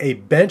a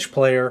bench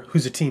player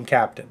who's a team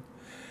captain.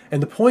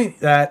 And the point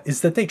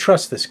is that they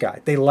trust this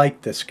guy. They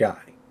like this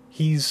guy.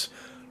 He's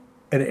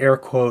an air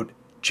quote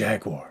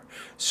Jaguar.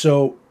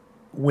 So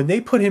when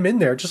they put him in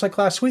there, just like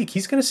last week,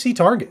 he's going to see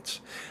targets.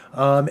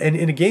 And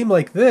in a game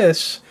like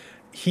this,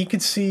 he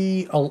could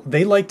see,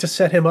 they like to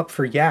set him up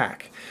for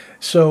yak.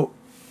 So,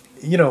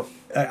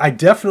 I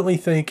definitely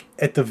think,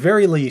 at the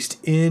very least,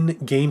 in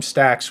game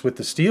stacks with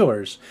the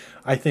Steelers,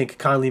 I think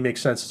Conley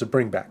makes sense as a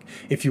bring back.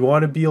 If you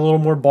want to be a little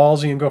more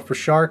ballsy and go for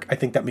Shark, I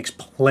think that makes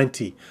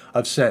plenty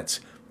of sense.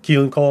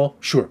 Keelan Cole,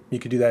 sure, you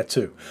could do that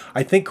too.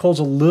 I think Cole's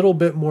a little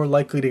bit more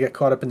likely to get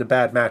caught up in the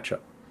bad matchup.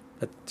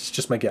 That's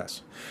just my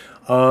guess.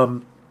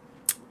 And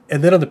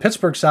then on the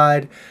Pittsburgh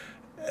side,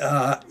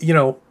 I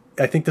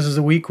think this is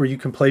a week where you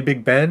can play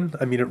Big Ben.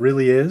 I mean, it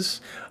really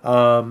is.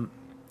 Let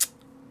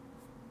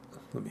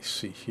me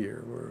see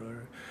here.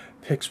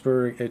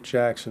 Pittsburgh at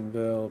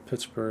Jacksonville.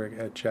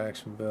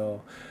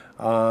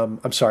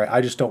 I'm sorry, I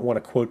just don't want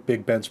to quote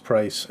Big Ben's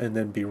price and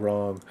then be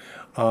wrong.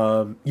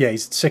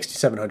 He's at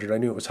 6,700. I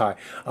knew it was high.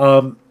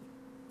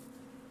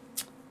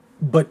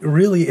 But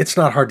really, it's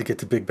not hard to get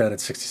to Big Ben at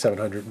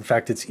 6,700. In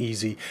fact, it's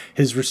easy.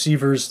 His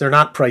receivers, they're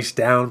not priced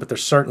down, but they're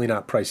certainly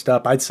not priced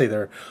up. I'd say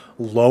they're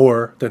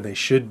lower than they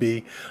should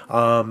be.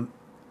 And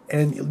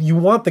you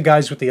want the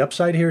guys with the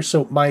upside here.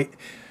 So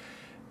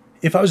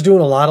if I was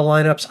doing a lot of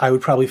lineups, I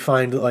would probably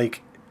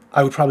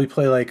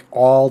play like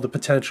all the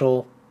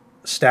potential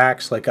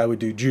stacks. Like I would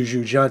do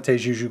Juju, Deontay,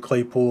 Juju,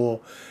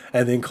 Claypool,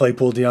 and then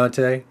Claypool,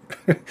 Deontay.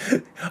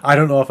 I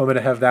don't know if I'm going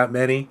to have that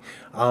many.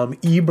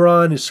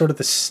 Ebron is sort of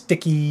the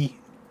sticky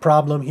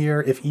problem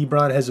here. If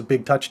Ebron has a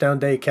big touchdown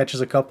day, catches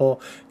a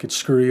couple, could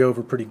screw you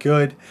over pretty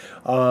good.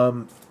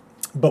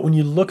 But when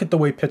you look at the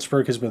way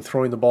Pittsburgh has been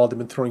throwing the ball, they've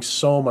been throwing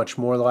so much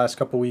more the last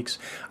couple of weeks.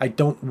 I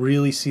don't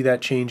really see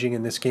that changing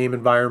in this game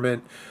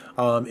environment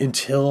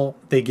until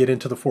they get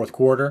into the fourth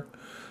quarter.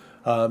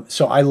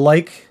 So I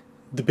like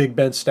the Big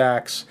Ben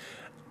stacks.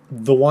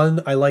 The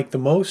one I like the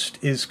most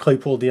is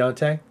Claypool,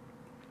 Deontay.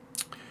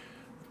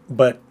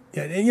 But,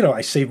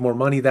 I save more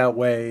money that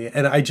way.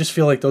 And I just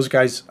feel like those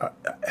guys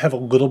have a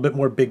little bit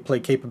more big play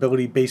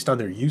capability based on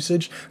their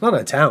usage. Not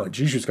on talent.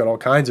 Juju's got all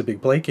kinds of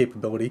big play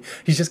capability.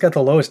 He's just got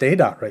the lowest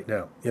ADOT right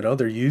now.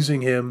 They're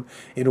using him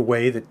in a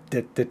way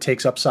that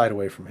takes upside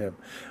away from him.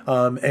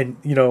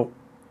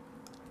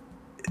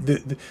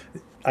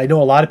 I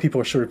know a lot of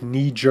people are sort of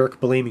knee-jerk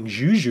blaming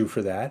Juju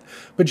for that,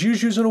 but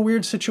Juju's in a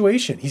weird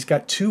situation. He's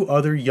got two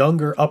other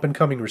younger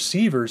up-and-coming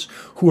receivers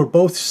who are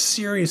both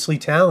seriously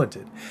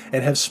talented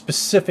and have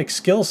specific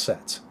skill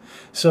sets.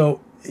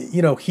 So,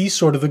 he's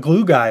sort of the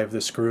glue guy of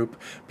this group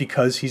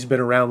because he's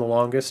been around the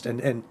longest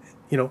and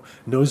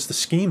knows the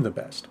scheme the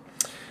best.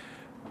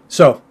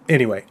 So,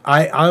 anyway,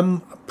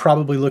 I'm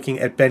probably looking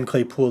at Ben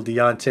Claypool,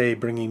 Deontay,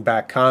 bringing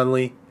back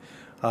Conley,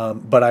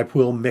 but I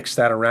will mix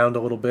that around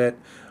a little bit.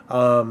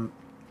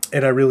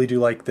 And I really do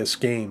like this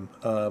game,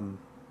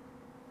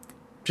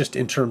 just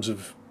in terms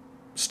of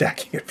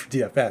stacking it for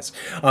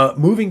DFS.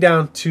 Moving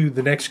down to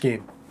the next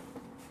game.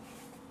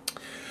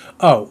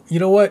 Oh, you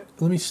know what?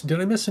 Let me.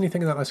 Did I miss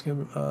anything in that last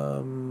game?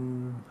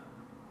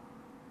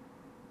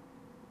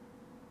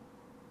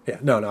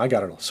 No, I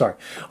got it all. Sorry.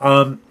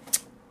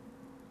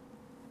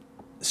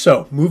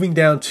 So moving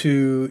down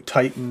to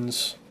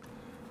Titans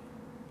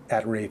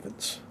at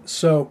Ravens.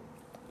 So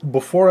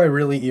before I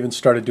really even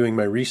started doing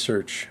my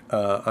research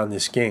on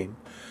this game,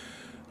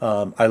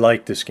 I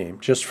like this game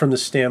just from the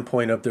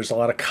standpoint of there's a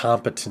lot of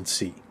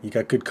competency. You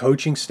got good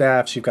coaching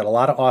staffs. You've got a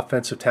lot of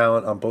offensive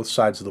talent on both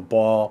sides of the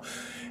ball.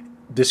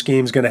 This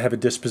game's going to have a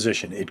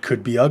disposition. It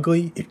could be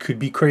ugly. It could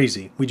be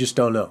crazy. We just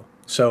don't know.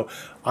 So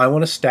I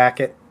want to stack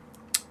it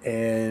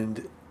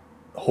and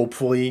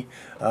hopefully,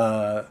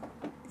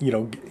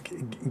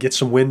 get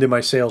some wind in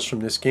my sails from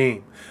this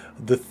game.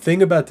 The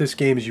thing about this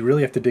game is you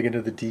really have to dig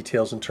into the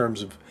details in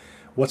terms of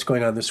what's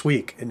going on this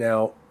week. And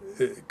now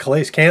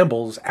Calais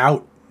Campbell's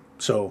out,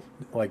 so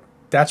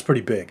that's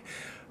pretty big.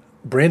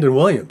 Brandon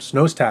Williams,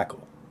 nose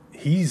tackle,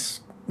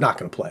 he's not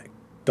going to play.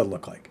 Doesn't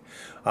look like.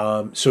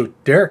 So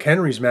Derrick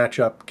Henry's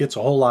matchup gets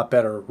a whole lot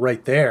better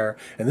right there.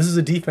 And this is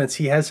a defense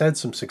he has had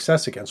some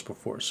success against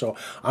before. So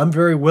I'm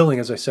very willing,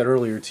 as I said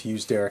earlier, to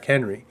use Derrick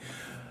Henry.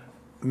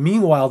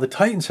 Meanwhile, the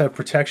Titans have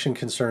protection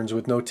concerns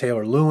with no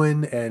Taylor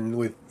Lewin and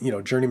with,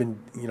 journeyman,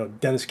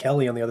 Dennis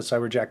Kelly on the other side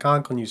where Jack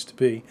Conklin used to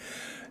be.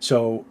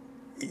 So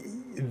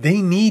they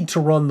need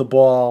to run the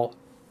ball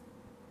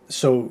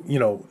so,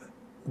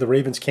 the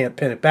Ravens can't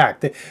pin it back.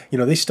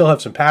 They still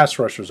have some pass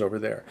rushers over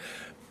there.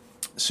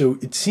 So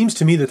it seems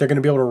to me that they're going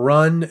to be able to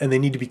run and they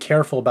need to be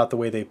careful about the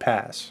way they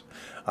pass.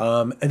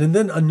 And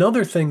then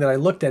another thing that I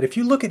looked at, if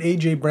you look at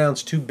A.J.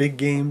 Brown's two big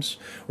games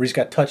where he's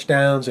got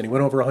touchdowns and he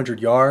went over 100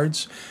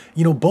 yards,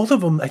 both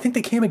of them, I think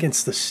they came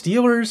against the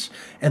Steelers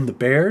and the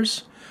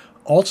Bears,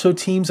 also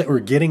teams that were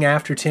getting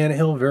after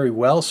Tannehill very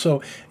well.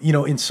 So,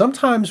 and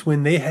sometimes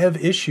when they have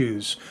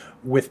issues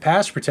with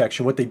pass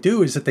protection, what they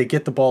do is that they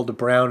get the ball to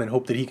Brown and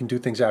hope that he can do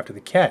things after the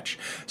catch.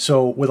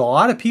 So with a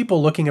lot of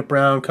people looking at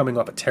Brown coming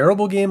off a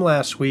terrible game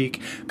last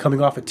week, coming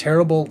off a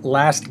terrible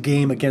last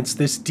game against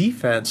this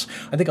defense,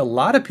 I think a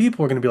lot of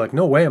people are going to be like,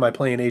 no way am I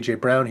playing A.J.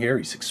 Brown here.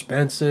 He's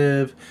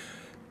expensive.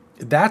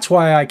 That's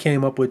why I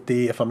came up with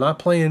if I'm not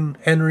playing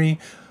Henry,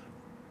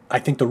 I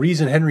think the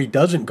reason Henry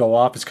doesn't go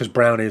off is because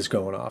Brown is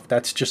going off.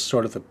 That's just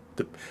sort of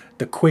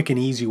the quick and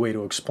easy way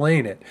to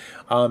explain it.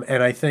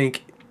 And I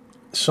think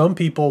some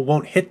people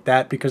won't hit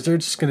that because they're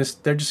just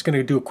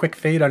gonna do a quick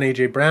fade on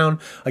AJ Brown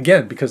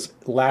again, because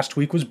last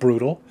week was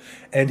brutal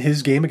and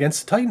his game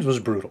against the Titans was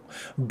brutal.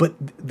 But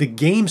the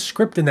game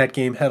script in that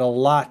game had a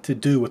lot to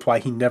do with why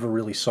he never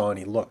really saw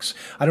any looks.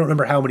 I don't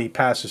remember how many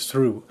passes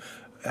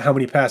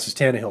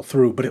Tannehill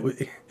threw, but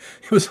it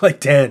was like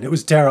 10. It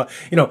was terrible.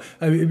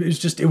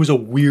 It was a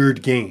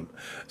weird game.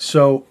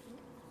 So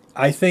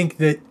I think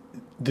that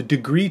the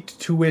degree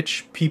to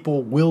which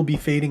people will be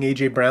fading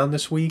A.J. Brown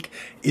this week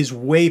is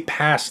way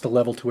past the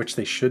level to which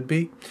they should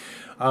be.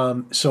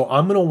 So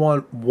I'm going to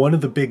want one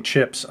of the big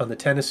chips on the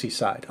Tennessee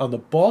side. On the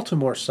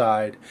Baltimore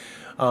side,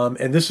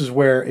 and this is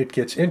where it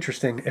gets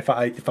interesting, if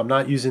I'm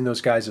not using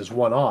those guys as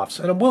one-offs,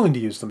 and I'm willing to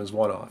use them as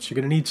one-offs. You're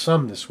going to need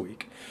some this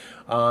week.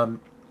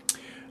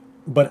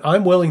 But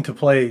I'm willing to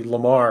play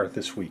Lamar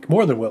this week,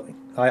 more than willing.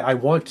 I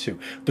want to.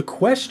 The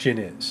question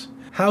is,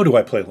 how do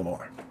I play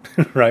Lamar,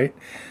 right?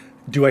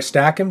 Do I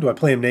stack him? Do I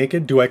play him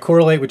naked? Do I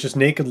correlate with just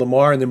naked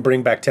Lamar and then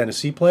bring back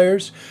Tennessee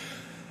players?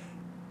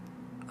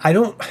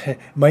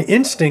 My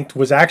instinct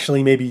was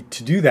actually maybe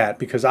to do that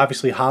because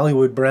obviously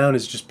Hollywood Brown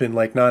has just been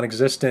like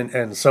non-existent,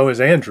 and so is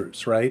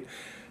Andrews, right?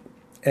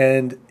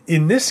 And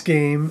in this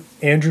game,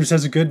 Andrews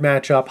has a good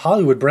matchup.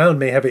 Hollywood Brown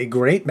may have a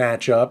great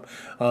matchup.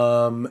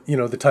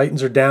 The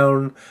Titans are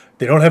down.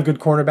 They don't have good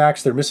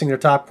cornerbacks. They're missing their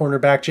top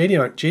cornerback.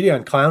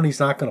 Jadeveon Clowney's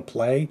not going to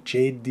play.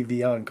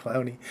 Jadeveon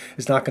Clowney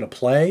is not going to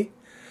play.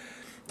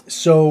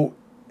 So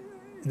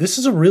this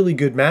is a really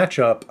good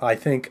matchup, I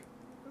think,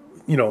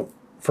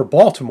 for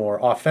Baltimore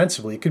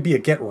offensively. It could be a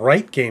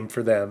get-right game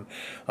for them.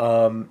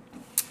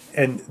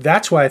 And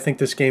that's why I think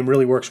this game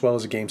really works well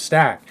as a game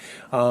stack.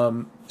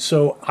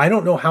 So I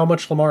don't know how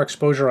much Lamar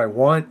exposure I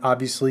want.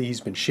 Obviously,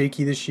 he's been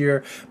shaky this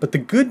year. But the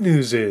good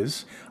news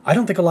is I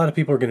don't think a lot of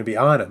people are going to be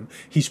on him.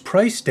 He's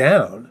priced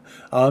down.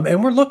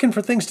 And we're looking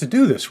for things to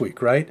do this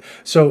week, right?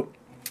 So,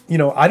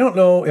 I don't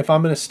know if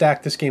I'm going to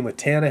stack this game with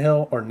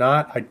Tannehill or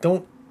not. I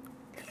don't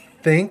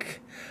think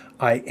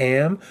I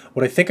am.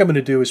 What I think I'm going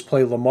to do is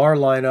play Lamar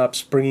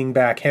lineups, bringing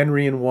back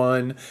Henry in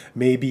one,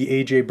 maybe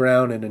A.J.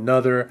 Brown in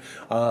another,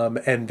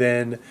 and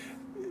then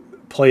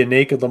play a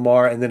naked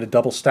Lamar and then a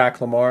double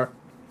stack Lamar.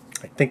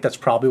 I think that's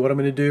probably what I'm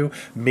going to do.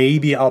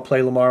 Maybe I'll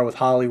play Lamar with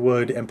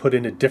Hollywood and put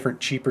in a different,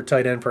 cheaper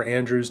tight end for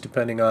Andrews,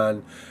 depending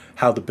on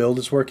how the build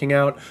is working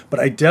out. But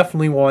I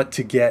definitely want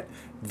to get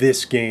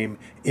this game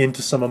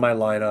into some of my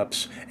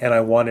lineups, and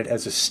I want it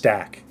as a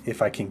stack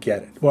if I can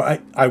get it. Well,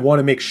 I want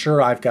to make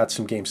sure I've got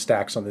some game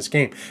stacks on this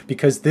game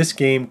because this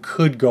game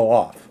could go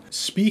off.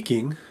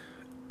 Speaking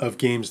of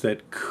games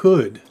that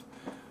could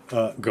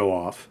go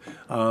off,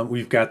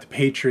 we've got the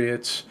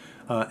Patriots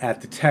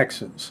at the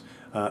Texans.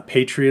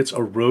 Patriots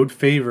a road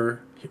favorite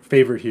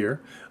here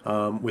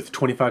with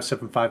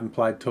 25.75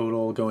 implied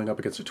total going up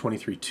against a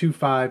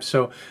 23.25.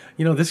 So,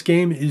 this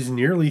game is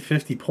nearly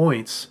 50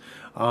 points.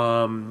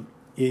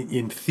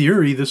 In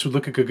theory, this would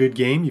look like a good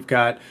game. You've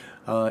got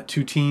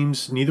two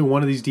teams. Neither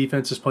one of these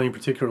defenses playing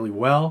particularly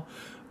well.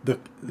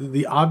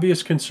 The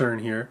obvious concern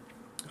here.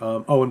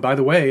 And by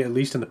the way, at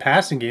least in the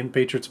passing game, the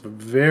Patriots have a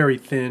very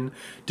thin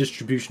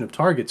distribution of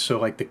targets. So,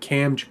 like the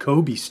Cam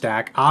Jacoby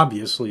stack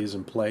obviously is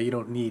in play. You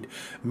don't need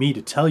me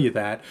to tell you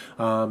that.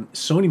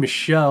 Sony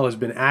Michel has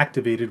been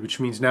activated,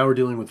 which means now we're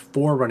dealing with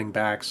 4 running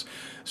backs.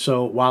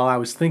 So while I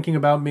was thinking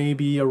about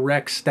maybe a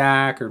rec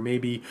stack or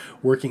maybe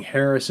working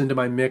Harris into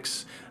my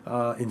mix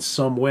in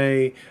some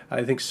way,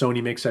 I think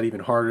Sony makes that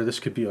even harder. This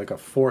could be like a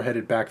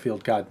 4-headed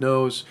backfield, God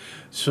knows.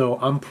 So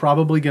I'm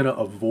probably going to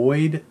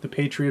avoid the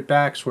Patriot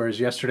backs, whereas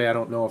yesterday I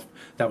don't know if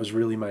that was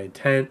really my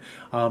intent.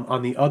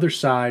 On the other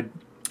side,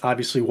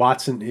 obviously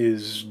Watson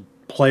is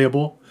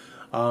playable.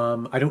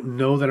 I don't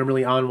know that I'm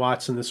really on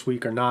Watson this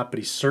week or not, but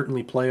he's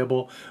certainly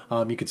playable.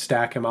 You could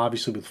stack him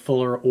obviously with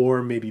Fuller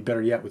or maybe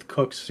better yet with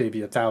Cooks, save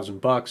you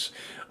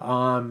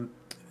 $1,000.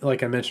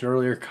 Like I mentioned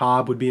earlier,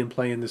 Cobb would be in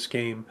play in this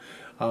game.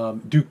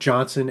 Duke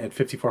Johnson at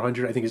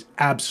 5,400 I think is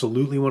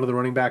absolutely one of the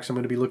running backs I'm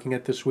going to be looking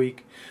at this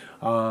week.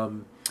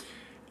 And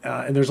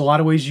there's a lot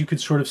of ways you could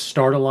sort of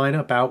start a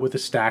lineup out with a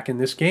stack in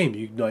this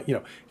game.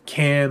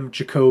 Cam,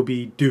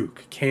 Jacoby,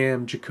 Duke,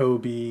 Cam,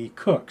 Jacoby,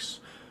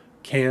 Cooks,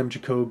 Cam,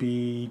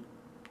 Jacoby,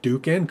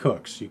 Duke, and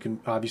Cooks. You can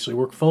obviously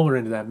work Fuller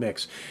into that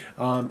mix.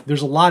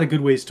 There's a lot of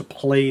good ways to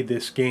play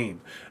this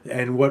game.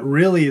 And what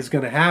really is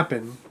going to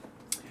happen,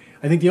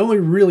 I think the only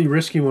really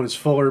risky one is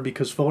Fuller,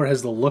 because Fuller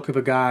has the look of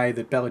a guy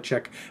that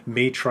Belichick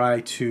may try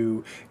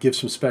to give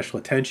some special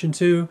attention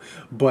to.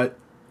 But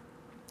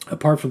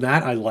apart from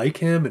that, I like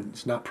him, and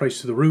it's not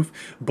priced to the roof.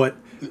 But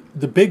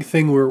the big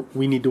thing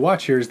we need to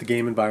watch here is the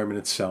game environment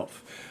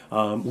itself.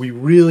 We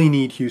really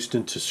need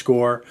Houston to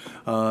score.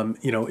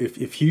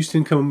 If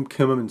Houston come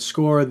and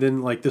score,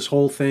 then like this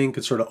whole thing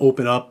could sort of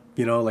open up,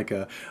 like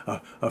a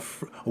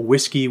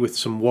whiskey with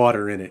some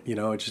water in it.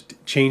 It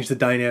just change the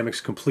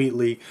dynamics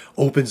completely,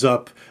 opens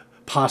up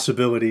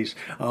possibilities.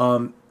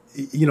 And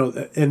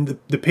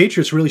the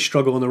Patriots really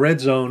struggle in the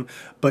red zone,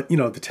 but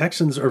the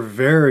Texans are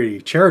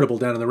very charitable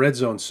down in the red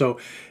zone. So,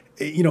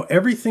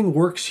 everything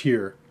works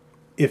here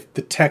if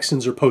the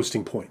Texans are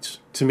posting points,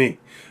 to me.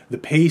 The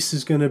pace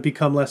is going to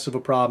become less of a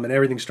problem and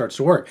everything starts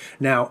to work.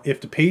 Now,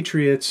 if the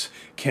Patriots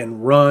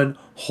can run,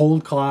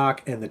 hold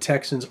clock, and the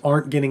Texans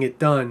aren't getting it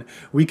done,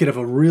 we could have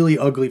a really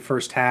ugly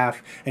first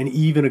half, and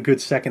even a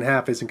good second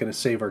half isn't going to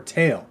save our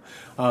tail.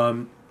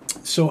 I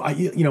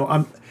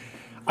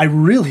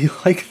really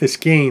like this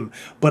game,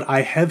 but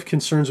I have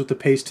concerns with the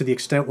pace to the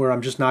extent where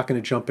I'm just not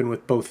going to jump in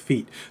with both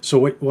feet. So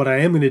what I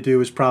am going to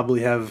do is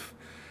probably have,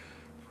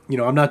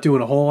 I'm not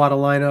doing a whole lot of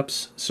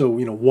lineups. So,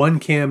 one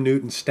Cam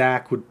Newton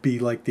stack would be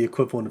like the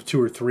equivalent of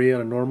 2 or 3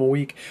 on a normal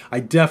week. I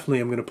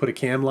definitely am going to put a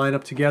Cam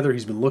lineup together.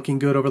 He's been looking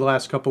good over the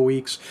last couple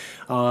weeks.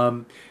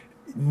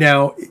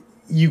 Now,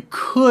 you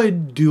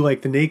could do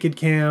like the naked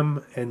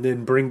Cam and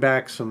then bring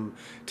back some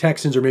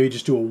Texans, or maybe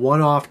just do a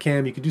one-off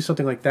Cam. You could do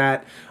something like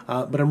that.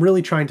 But I'm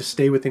really trying to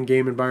stay within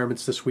game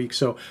environments this week.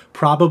 So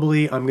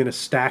probably I'm going to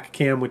stack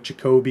Cam with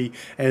Jacoby.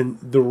 And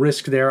the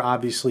risk there,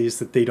 obviously, is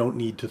that they don't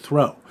need to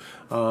throw.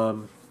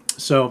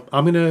 So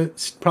I'm going to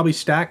probably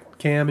stack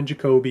Cam and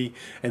Jacoby,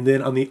 and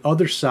then on the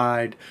other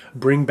side,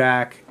 bring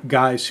back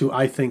guys who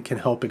I think can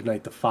help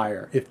ignite the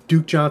fire. If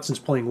Duke Johnson's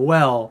playing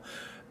well,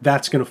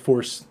 that's going to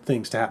force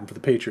things to happen for the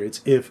Patriots.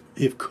 If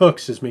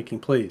Cooks is making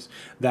plays,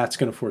 that's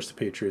going to force the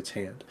Patriots'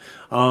 hand.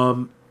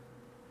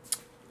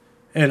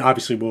 And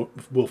obviously,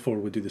 Will Fuller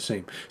would do the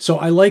same. So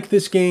I like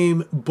this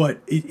game,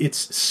 but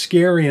it's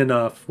scary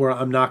enough where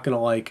I'm not going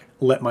to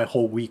let my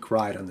whole week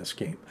ride on this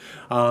game.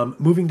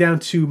 Moving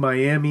down to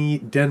Miami,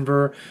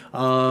 Denver.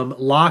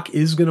 Locke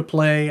is going to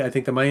play. I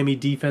think the Miami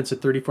defense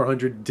at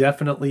 3,400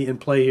 definitely in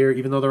play here,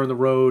 even though they're on the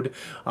road.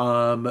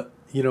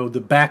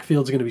 The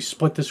backfield's going to be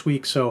split this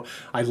week, so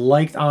I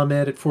liked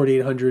Ahmed at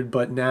 4,800,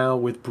 but now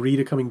with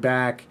Breida coming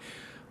back,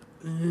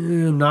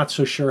 I'm not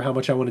so sure how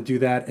much I want to do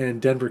that,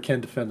 and Denver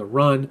can defend the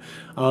run.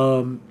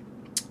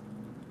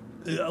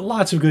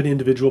 Lots of good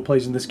individual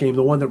plays in this game.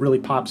 The one that really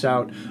pops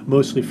out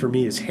mostly for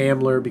me is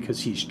Hamler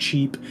because he's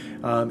cheap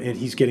and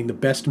he's getting the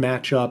best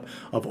matchup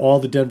of all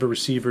the Denver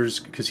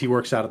receivers because he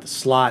works out of the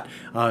slot.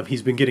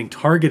 He's been getting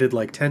targeted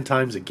like 10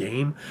 times a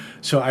game.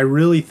 So I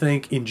really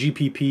think in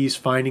GPPs,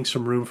 finding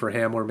some room for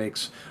Hamler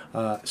makes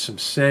some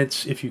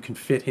sense if you can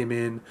fit him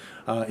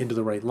into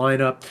the right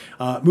lineup.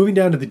 Moving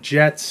down to the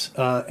Jets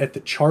at the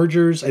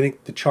Chargers. I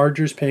think the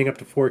Chargers paying up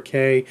to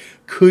 4K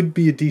could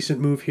be a decent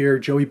move here.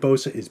 Joey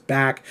Bosa is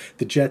back.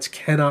 The Jets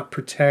cannot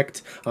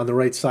protect on the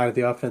right side of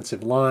the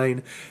offensive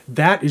line.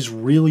 That is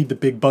really the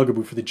big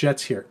bugaboo for the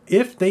Jets here.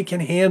 If they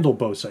can handle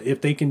Bosa, if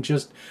they can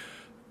just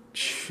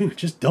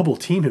double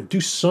team him,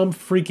 do some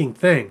freaking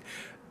thing,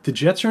 the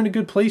Jets are in a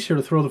good place here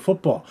to throw the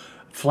football.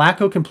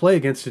 Flacco can play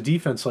against a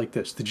defense like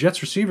this. The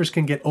Jets receivers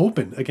can get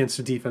open against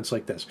a defense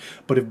like this.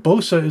 But if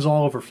Bosa is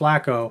all over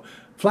Flacco,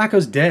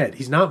 Flacco's dead.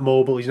 He's not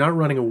mobile. He's not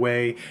running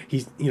away.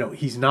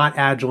 He's not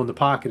agile in the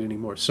pocket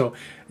anymore. So,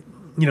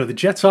 the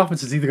Jets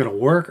offense is either going to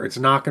work or it's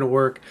not going to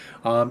work.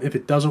 If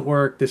it doesn't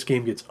work, this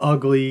game gets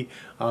ugly.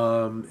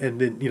 And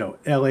then,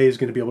 LA is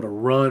going to be able to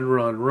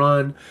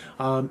run.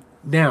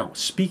 Now,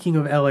 speaking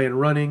of LA and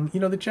running,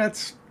 the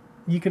Jets,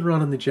 you can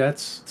run on the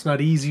Jets. It's not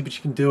easy, but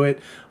you can do it.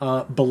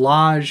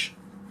 Balaj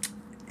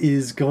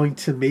is going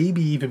to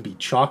maybe even be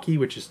chalky,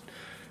 which is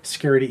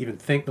scary to even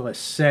think, let's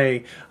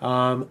say.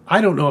 I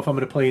don't know if I'm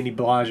going to play any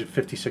Balaj at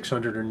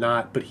 5,600 or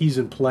not, but he's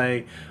in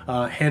play.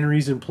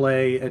 Henry's in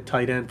play at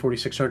tight end,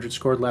 4,600,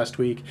 scored last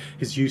week.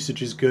 His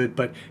usage is good,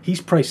 but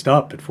he's priced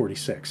up at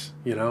 46,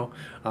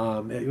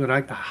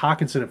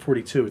 Hawkinson at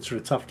 42, it's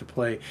sort of tough to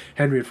play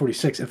Henry at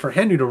 46. And for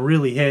Henry to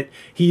really hit,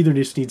 he either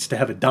just needs to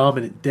have a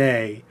dominant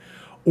day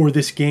or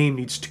this game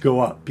needs to go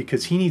up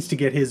because he needs to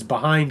get his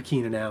behind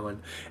Keenan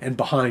Allen and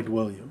behind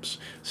Williams.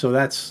 So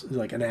that's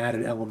like an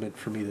added element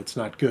for me that's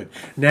not good.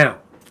 Now,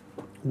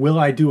 will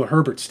I do a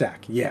Herbert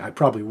stack? Yeah, I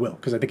probably will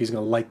because I think he's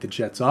going to light the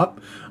Jets up.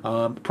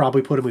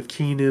 Probably put him with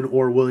Keenan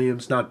or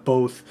Williams, not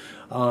both.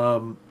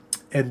 And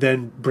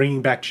then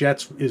bringing back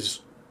Jets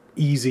is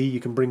easy. You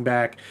can bring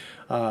back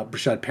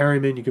Brashad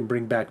Perryman. You can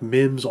bring back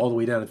Mims all the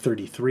way down to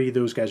 33.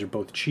 Those guys are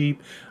both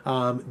cheap.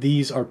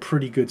 These are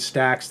pretty good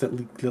stacks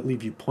that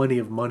leave you plenty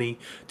of money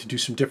to do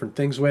some different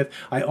things with.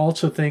 I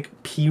also think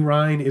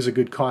Pirine is a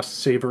good cost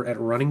saver at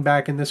running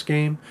back in this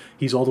game.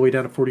 He's all the way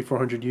down to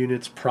 4,400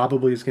 units.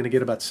 Probably is going to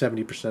get about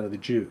 70% of the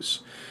juice.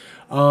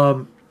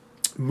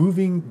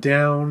 Moving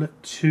down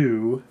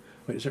to...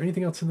 Wait, is there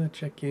anything else in that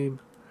Jet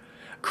game?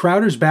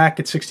 Crowder's back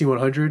at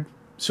 6,100.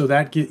 So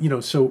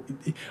so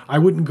I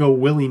wouldn't go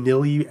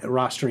willy-nilly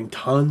rostering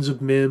tons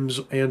of Mims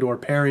and or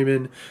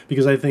Perryman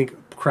because I think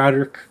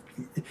Crowder,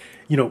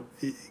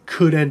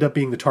 could end up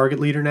being the target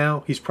leader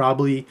now. He's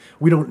probably,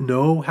 we don't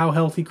know how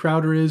healthy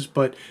Crowder is,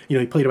 but,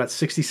 he played about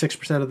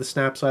 66% of the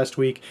snaps last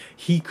week.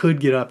 He could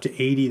get up to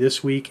 80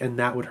 this week, and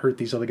that would hurt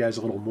these other guys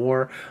a little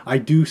more. I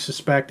do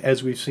suspect,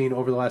 as we've seen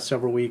over the last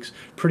several weeks,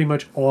 pretty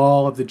much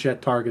all of the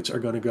Jet targets are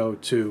going to go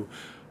to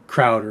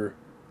Crowder,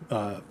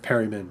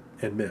 Perryman,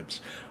 and Mims.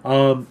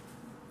 We're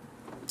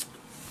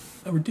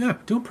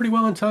doing pretty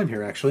well on time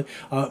here, actually.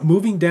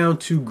 Moving down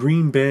to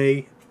Green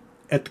Bay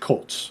at the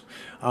Colts.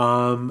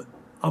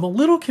 I'm a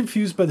little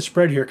confused by the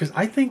spread here because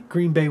I think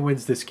Green Bay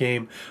wins this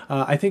game.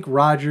 I think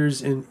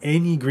Rodgers and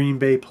any Green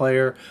Bay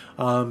player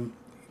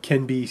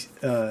can be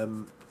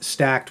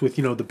stacked with,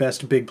 the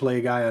best big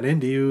play guy on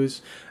Indy,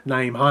 who's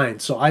Nyheim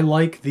Hines. So I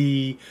like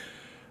the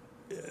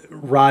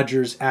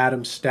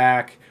Rodgers-Adams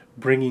stack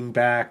bringing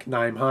back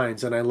Nyheim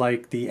Hines, and I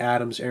like the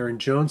Adams-Aaron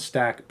Jones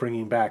stack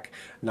bringing back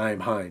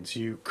Nyheim Hines.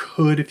 You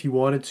could, if you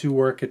wanted to,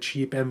 work a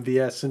cheap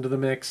MVS into the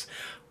mix.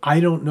 I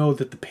don't know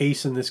that the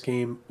pace in this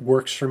game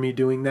works for me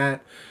doing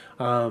that.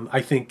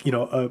 I think,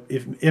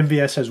 if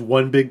MVS has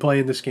one big play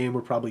in this game,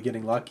 we're probably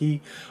getting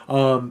lucky.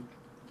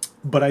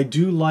 But I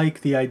do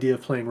like the idea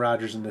of playing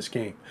Rodgers in this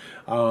game.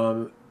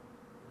 On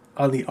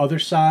the other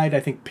side, I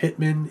think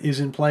Pittman is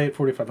in play at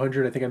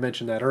 4,500. I think I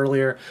mentioned that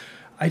earlier.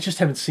 I just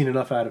haven't seen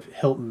enough out of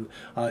Hilton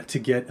to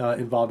get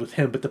involved with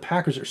him. But the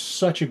Packers are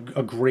such a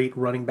great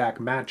running back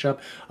matchup,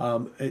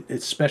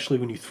 especially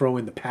when you throw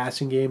in the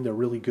passing game. They're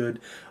really good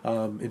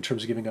in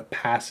terms of giving up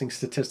passing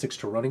statistics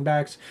to running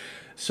backs.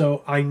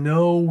 So I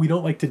know we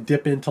don't like to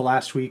dip into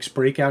last week's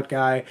breakout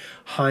guy.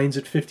 Hines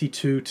at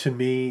 52, to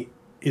me,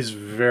 is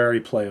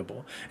very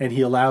playable, and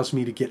he allows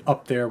me to get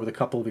up there with a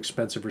couple of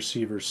expensive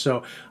receivers.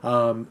 So,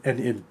 and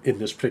in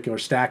this particular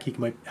stack, he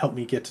might help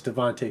me get to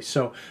Devontae.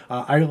 So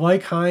I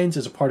like Hines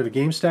as a part of a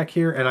game stack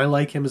here, and I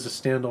like him as a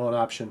standalone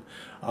option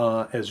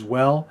as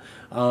well.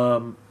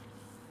 Don't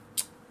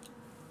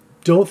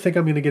think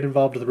I'm going to get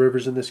involved with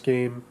Rivers in this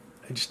game.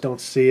 I just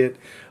don't see it.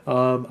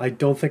 I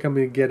don't think I'm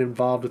going to get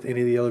involved with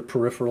any of the other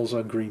peripherals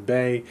on Green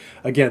Bay.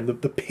 Again,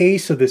 the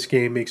pace of this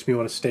game makes me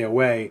want to stay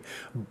away,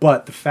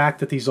 but the fact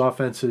that these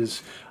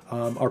offenses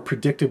are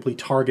predictably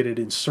targeted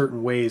in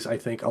certain ways, I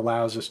think,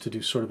 allows us to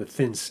do sort of a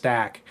thin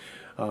stack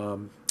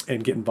and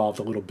get involved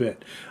a little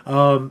bit.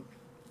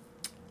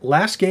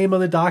 Last game on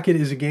the docket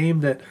is a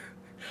game that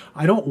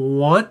I don't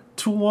want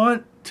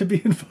to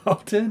be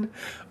involved in,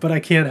 but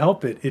I can't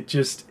help it.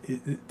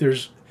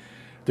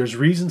 There's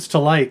reasons to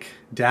like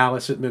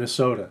Dallas at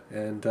Minnesota,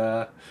 and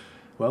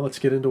let's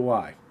get into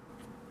why.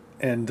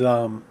 And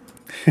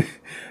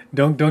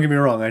don't get me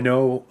wrong. I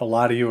know a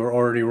lot of you are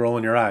already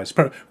rolling your eyes.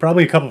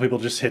 Probably a couple of people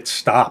just hit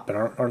stop and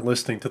aren't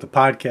listening to the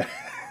podcast.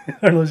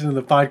 aren't listening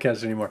to the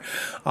podcast anymore.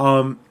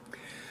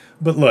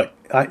 But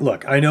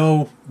look, I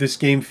know this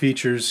game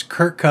features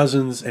Kirk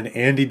Cousins and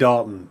Andy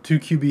Dalton, two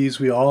QBs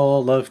we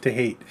all love to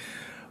hate.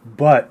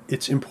 But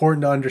it's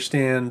important to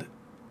understand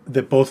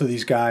that both of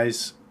these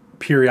guys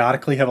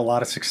periodically have a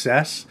lot of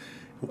success.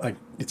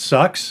 It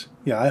sucks.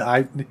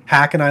 I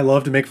Hack and I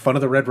love to make fun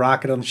of the Red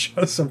Rocket on the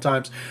show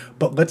sometimes,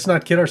 but let's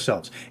not kid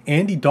ourselves.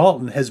 Andy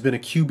Dalton has been a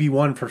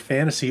QB1 for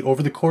fantasy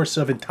over the course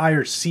of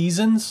entire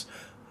seasons.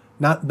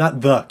 Not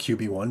the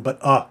QB1, but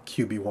a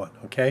QB1,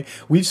 okay?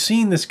 We've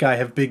seen this guy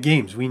have big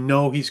games. We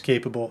know he's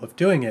capable of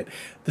doing it.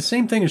 The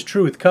same thing is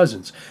true with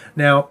Cousins.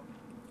 Now,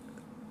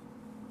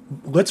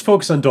 let's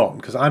focus on Dalton,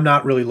 because I'm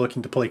not really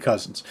looking to play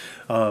Cousins,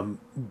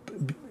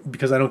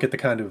 because I don't get the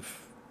kind of,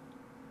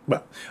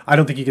 I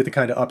don't think you get the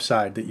kind of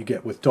upside that you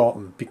get with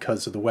Dalton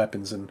because of the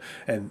weapons and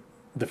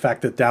the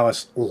fact that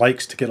Dallas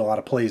likes to get a lot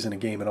of plays in a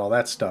game and all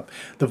that stuff.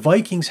 The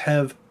Vikings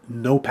have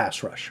no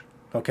pass rush,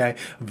 okay?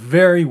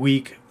 Very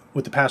weak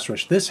with the pass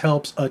rush. This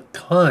helps a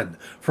ton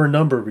for a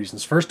number of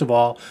reasons. First of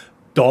all,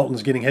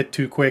 Dalton's getting hit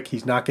too quick.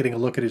 He's not getting a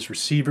look at his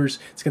receivers.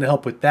 It's going to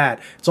help with that.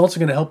 It's also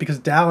going to help because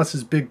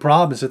Dallas's big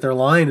problem is that their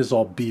line is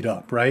all beat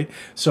up, right?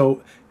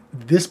 So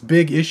this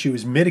big issue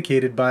is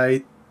mitigated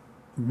by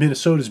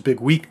Minnesota's big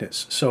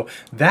weakness. So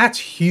that's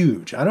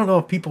huge. I don't know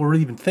if people are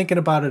even thinking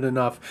about it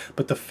enough,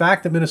 but the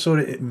fact that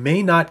Minnesota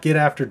may not get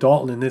after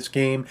Dalton in this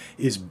game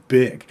is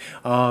big.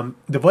 The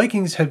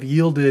Vikings have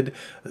yielded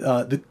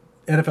the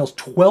NFL's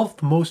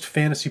 12th most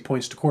fantasy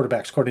points to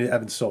quarterbacks, according to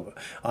Evan Silva.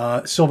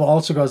 Silva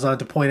also goes on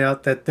to point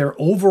out that their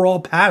overall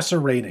passer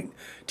rating,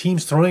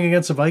 teams throwing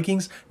against the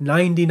Vikings,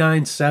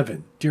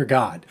 99.7. Dear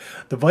God.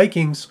 The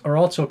Vikings are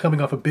also coming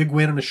off a big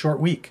win in a short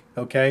week,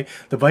 okay?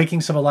 The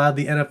Vikings have allowed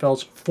the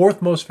NFL's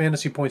 4th most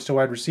fantasy points to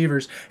wide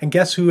receivers, and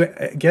guess who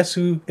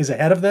is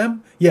ahead of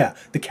them? Yeah,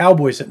 the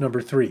Cowboys at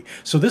number 3.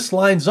 So this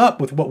lines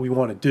up with what we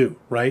want to do,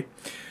 right?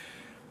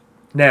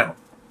 Now,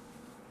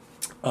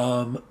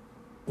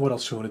 what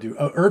else do we want to do?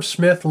 Irv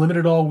Smith,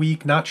 limited all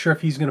week. Not sure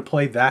if he's going to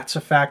play. That's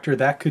a factor.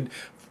 That could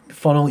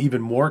funnel even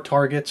more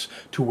targets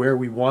to where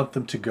we want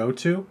them to go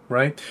to,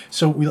 right?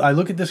 So I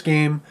look at this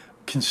game,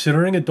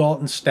 considering a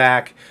Dalton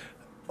stack.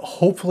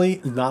 Hopefully,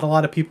 not a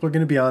lot of people are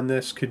going to be on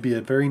this. Could be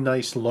a very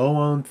nice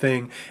low-owned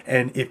thing.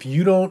 And if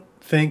you don't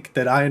think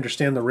that I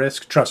understand the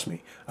risk, trust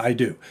me, I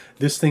do.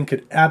 This thing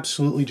could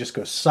absolutely just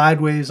go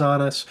sideways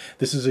on us.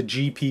 This is a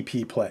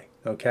GPP play,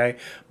 okay?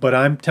 But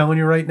I'm telling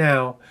you right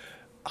now,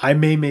 I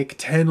may make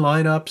 10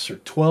 lineups or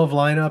 12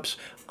 lineups.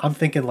 I'm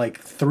thinking like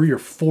 3 or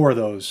 4 of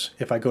those,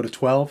 if I go to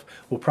 12,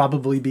 will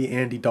probably be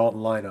Andy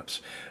Dalton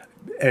lineups.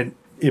 And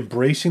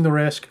embracing the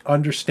risk,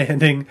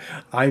 understanding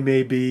I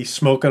may be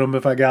smoking them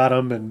if I got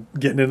them and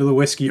getting into the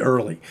whiskey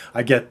early.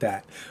 I get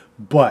that.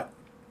 But,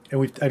 and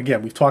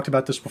we've talked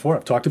about this before.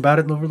 I've talked about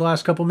it over the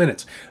last couple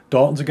minutes.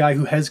 Dalton's a guy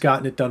who has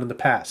gotten it done in the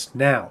past.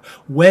 Now,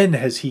 when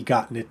has he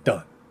gotten it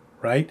done?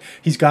 right?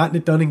 He's gotten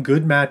it done in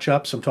good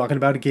matchups. I'm talking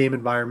about a game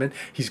environment.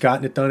 He's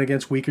gotten it done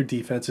against weaker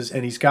defenses,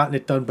 and he's gotten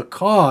it done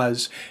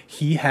because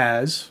he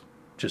has,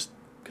 just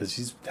because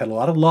he's had a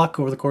lot of luck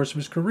over the course of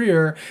his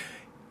career,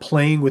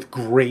 playing with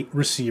great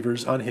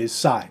receivers on his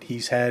side.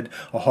 He's had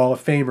a Hall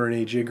of Famer in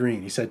A.J.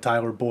 Green. He's had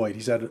Tyler Boyd.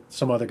 He's had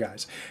some other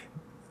guys.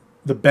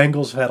 The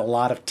Bengals have had a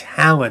lot of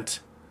talent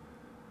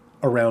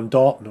around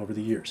Dalton over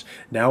the years.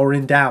 Now we're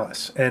in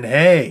Dallas, and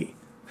hey,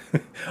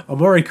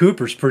 Amari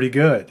Cooper's pretty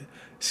good.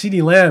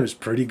 CeeDee Lamb is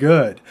pretty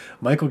good.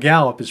 Michael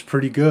Gallup is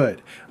pretty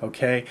good.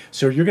 Okay,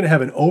 so you're going to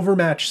have an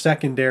overmatched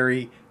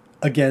secondary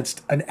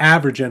against an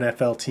average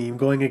NFL team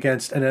going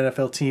against an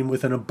NFL team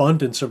with an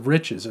abundance of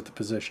riches at the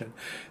position.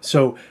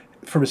 So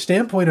from a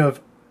standpoint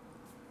of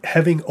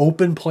having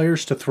open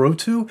players to throw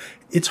to,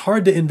 it's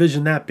hard to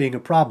envision that being a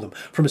problem.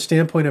 From a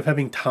standpoint of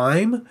having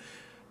time,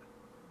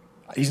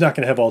 he's not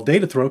going to have all day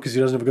to throw because he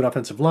doesn't have a good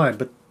offensive line,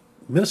 but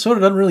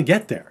Minnesota doesn't really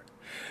get there.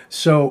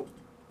 So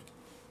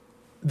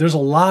there's a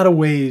lot of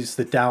ways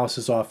that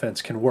Dallas's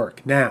offense can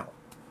work. Now,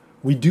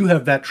 we do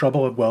have that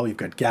trouble of, well, you've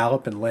got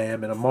Gallup and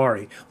Lamb and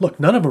Amari.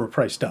 Look, none of them are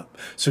priced up.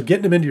 So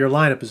getting them into your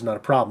lineup is not a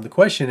problem. The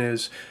question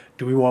is,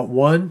 do we want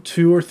 1,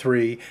 2, or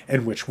 3,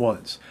 and which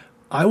ones?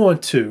 I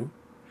want 2.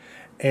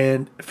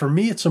 And for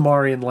me, it's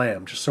Amari and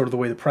Lamb, just sort of the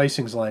way the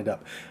pricing's lined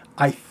up.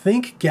 I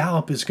think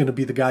Gallup is going to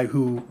be the guy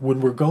who, when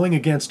we're going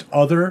against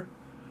other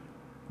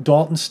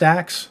Dalton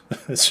stacks,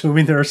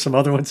 assuming there are some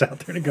other ones out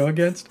there to go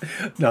against.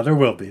 No, there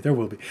will be.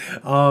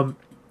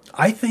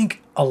 I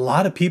think a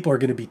lot of people are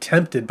going to be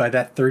tempted by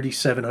that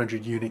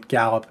 3,700 unit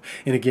Gallup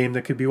in a game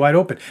that could be wide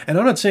open. And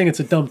I'm not saying it's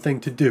a dumb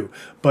thing to do,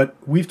 but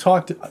we've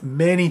talked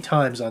many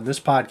times on this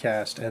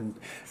podcast and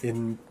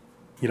in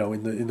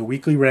the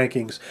weekly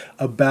rankings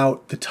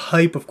about the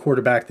type of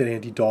quarterback that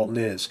Andy Dalton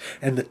is.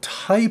 And the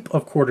type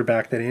of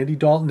quarterback that Andy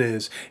Dalton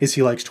is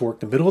he likes to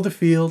work the middle of the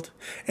field,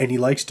 and he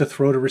likes to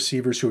throw to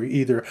receivers who are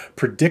either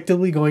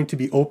predictably going to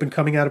be open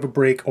coming out of a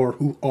break or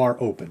who are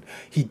open.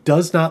 He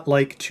does not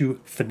like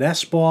to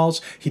finesse balls.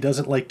 He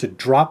doesn't like to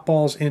drop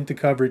balls into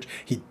coverage.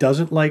 He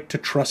doesn't like to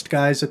trust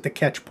guys at the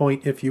catch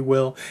point, if you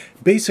will.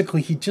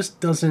 Basically, he just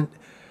doesn't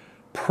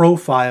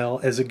profile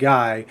as a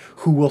guy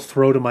who will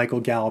throw to Michael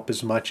Gallup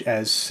as much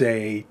as,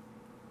 say,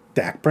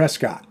 Dak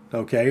Prescott,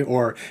 okay?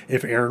 Or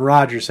if Aaron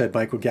Rodgers had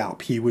Michael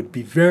Gallup, he would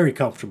be very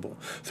comfortable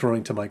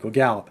throwing to Michael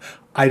Gallup.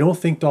 I don't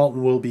think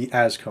Dalton will be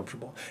as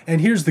comfortable.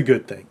 And here's the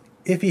good thing.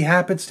 If he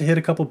happens to hit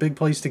a couple big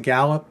plays to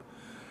Gallup,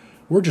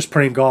 we're just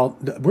praying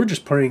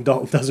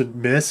Dalton doesn't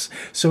miss.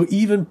 So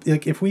even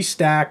like if we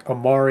stack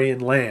Amari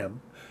and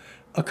Lamb,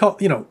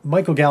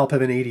 Michael Gallup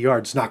having 80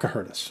 yards is not going to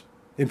hurt us.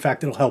 In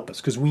fact, it'll help us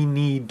because we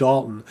need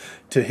Dalton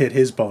to hit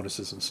his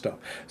bonuses and stuff.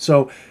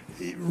 So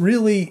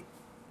really,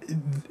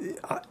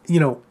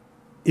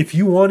 if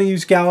you want to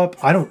use Gallup,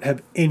 I don't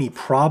have any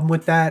problem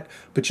with that.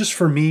 But just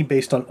for me,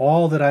 based on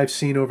all that I've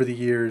seen over the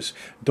years,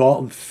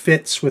 Dalton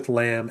fits with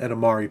Lamb and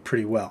Amari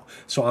pretty well.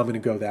 So I'm going to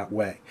go that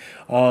way.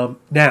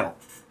 Now,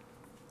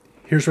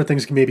 here's where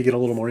things can maybe get a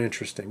little more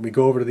interesting. We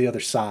go over to the other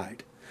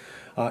side.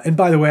 And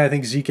by the way, I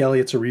think Zeke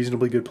Elliott's a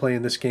reasonably good play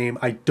in this game.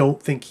 I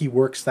don't think he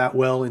works that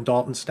well in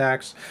Dalton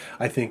stacks.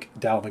 I think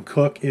Dalvin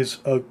Cook is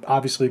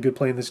obviously a good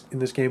play in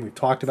this game. We've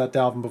talked about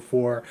Dalvin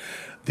before.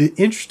 The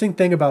interesting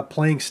thing about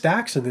playing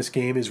stacks in this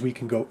game is we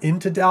can go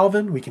into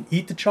Dalvin, we can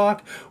eat the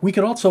chalk, we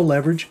can also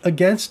leverage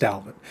against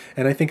Dalvin.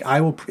 And I think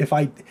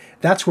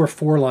that's where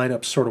 4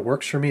 lineups sort of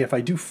works for me. If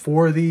I do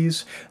 4 of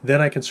these,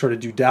 then I can sort of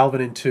do Dalvin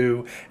in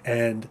 2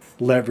 and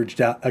leverage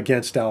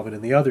against Dalvin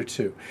in the other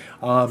 2.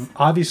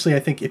 Obviously,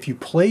 I think if you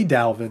play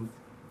Dalvin,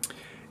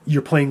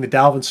 you're playing the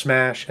Dalvin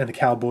smash and the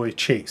Cowboy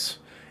chase.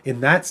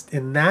 In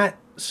that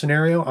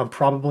scenario, I'm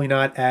probably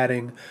not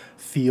adding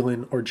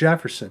Thielen or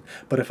Jefferson.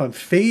 But if I'm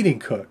fading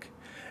Cook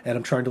and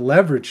I'm trying to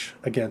leverage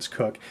against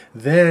Cook,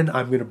 then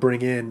I'm going to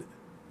bring in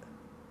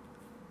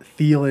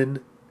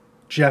Thielen,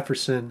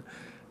 Jefferson,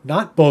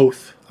 not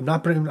both. I'm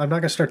not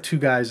going to start 2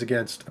 guys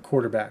against a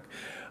quarterback.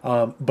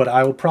 But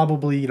I will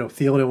probably,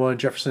 Thielen in one,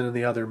 Jefferson in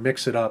the other,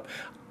 mix it up.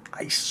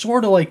 I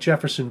sort of like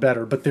Jefferson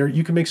better, but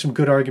you can make some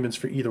good arguments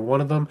for either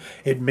one of them.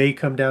 It may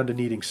come down to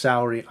needing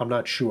salary. I'm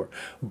not sure.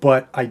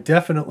 But I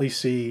definitely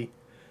see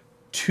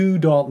 2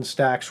 Dalton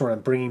stacks where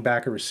I'm bringing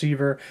back a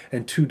receiver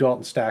and 2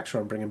 Dalton stacks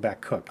where I'm bringing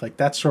back Cook. Like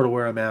that's sort of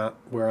where I'm at.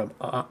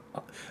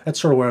 That's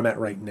sort of where I'm at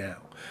right now.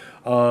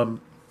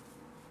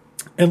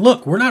 And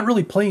look, we're not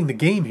really playing the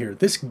game here.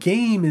 This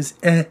game is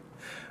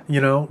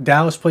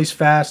Dallas plays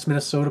fast,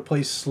 Minnesota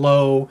plays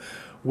slow.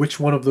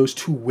 Which one of those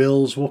 2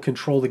 wills will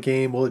control the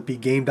game? Will it be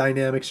game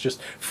dynamics, just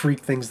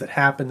freak things that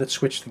happen that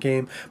switch the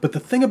game? But the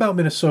thing about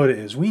Minnesota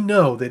is we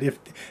know that if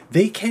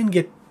they can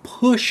get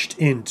pushed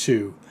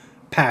into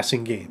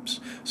passing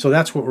games. So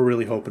that's what we're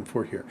really hoping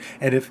for here.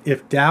 And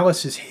if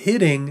Dallas is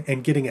hitting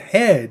and getting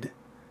ahead,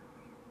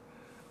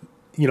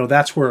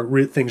 that's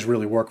where things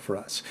really work for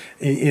us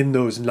in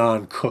those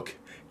non-Cook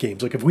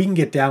games. Like if we can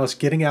get Dallas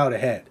getting out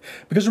ahead,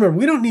 because remember,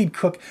 we don't need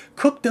Cook.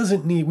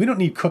 We don't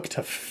need Cook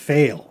to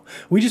fail.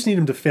 We just need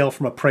him to fail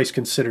from a price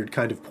considered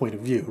kind of point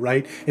of view,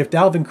 right? If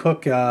Dalvin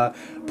Cook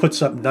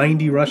puts up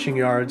 90 rushing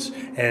yards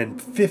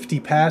and 50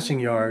 passing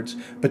yards,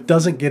 but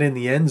doesn't get in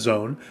the end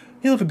zone,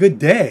 he'll have a good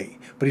day,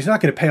 but he's not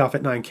going to pay off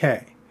at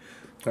 9K.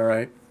 All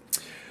right.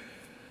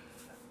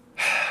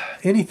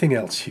 Anything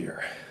else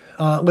here?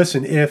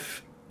 Listen,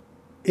 if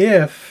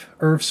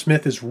Irv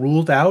Smith is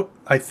ruled out,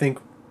 I think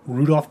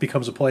Rudolph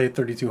becomes a play at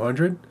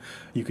 3,200.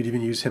 You could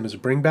even use him as a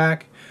bring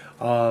back.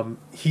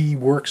 He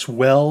works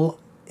well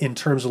in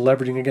terms of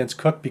leveraging against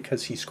Cook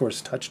because he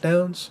scores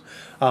touchdowns.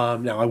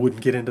 Now, I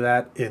wouldn't get into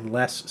that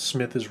unless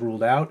Smith is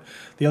ruled out.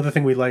 The other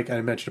thing we like, I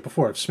mentioned it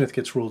before, if Smith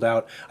gets ruled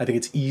out, I think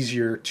it's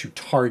easier to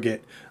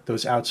target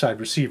those outside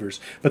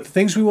receivers. But the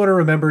things we want to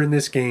remember in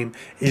this game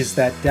is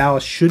that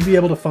Dallas should be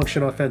able to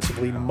function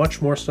offensively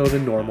much more so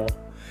than normal.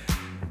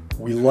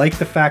 We like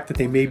the fact that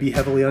they may be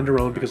heavily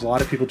underowned because a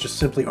lot of people just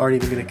simply aren't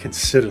even going to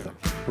consider them,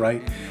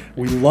 right?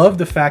 We love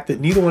the fact that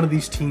neither one of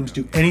these teams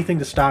do anything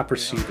to stop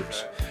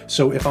receivers.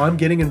 So if I'm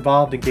getting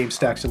involved in game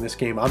stacks in this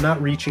game, I'm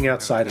not reaching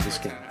outside of this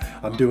game.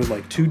 I'm doing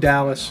like 2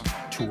 Dallas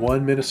to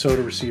 1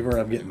 Minnesota receiver.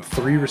 I'm getting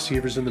 3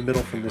 receivers in the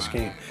middle from this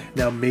game.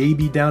 Now,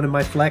 maybe down in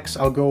my flex,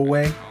 I'll go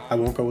away. I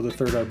won't go with a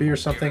third RB or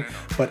something,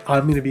 but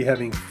I'm going to be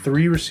having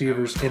 3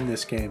 receivers in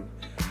this game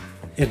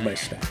in my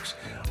stacks.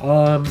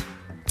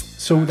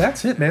 So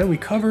that's it, man. We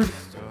covered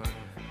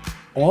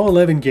all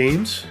 11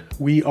 games.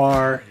 We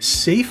are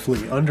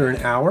safely under an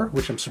hour,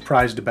 which I'm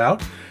surprised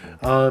about.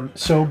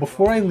 So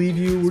before I leave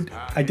you,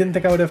 I didn't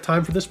think I would have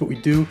time for this, but we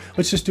do.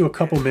 Let's just do a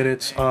couple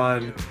minutes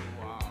on,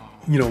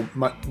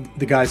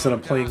 the guys that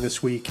I'm playing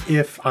this week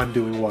if I'm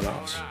doing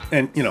one-offs.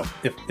 And,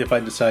 if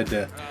I decide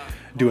to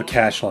do a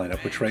cash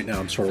lineup, which right now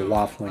I'm sort of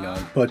waffling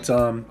on. But,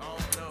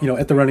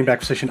 at the running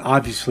back position,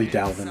 obviously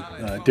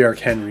Dalvin,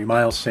 Derrick Henry,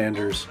 Miles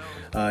Sanders,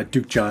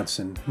 Duke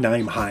Johnson,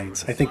 Nyheim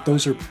Hines. I think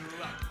those are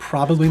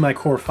probably my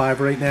core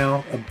 5 right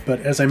now.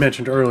 But as I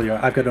mentioned earlier,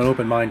 I've got an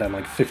open mind on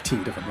like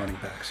 15 different running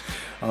backs.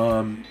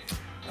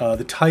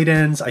 The tight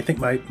ends, I think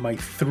my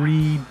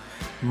 3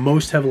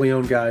 most heavily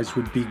owned guys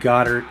would be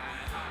Goddard,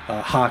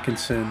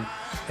 Hawkinson,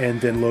 and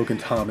then Logan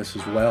Thomas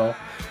as well.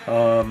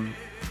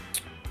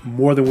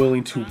 More than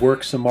willing to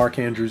work some Mark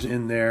Andrews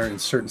in there in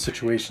certain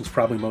situations,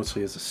 probably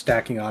mostly as a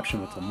stacking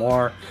option with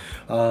Lamar.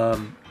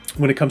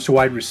 When it comes to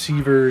wide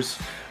receivers,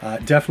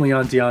 definitely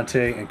on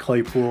Deontay and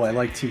Claypool. I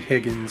like T.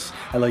 Higgins.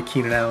 I like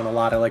Keenan Allen a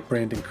lot. I like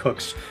Brandon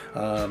Cooks,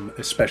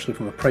 especially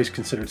from a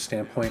price-considered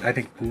standpoint. I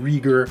think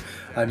Rieger,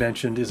 I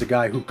mentioned, is a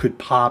guy who could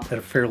pop at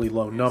a fairly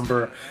low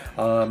number.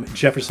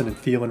 Jefferson and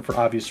Thielen for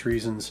obvious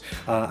reasons.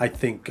 I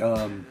think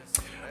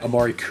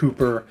Amari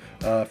Cooper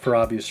for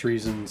obvious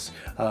reasons.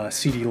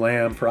 CeeDee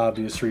Lamb for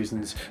obvious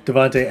reasons.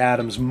 Devontae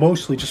Adams,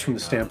 mostly just from the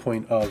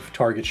standpoint of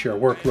target share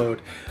workload.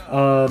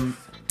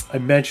 I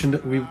mentioned,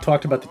 we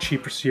talked about the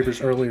cheap receivers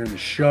earlier in the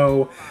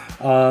show.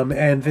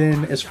 And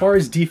then as far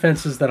as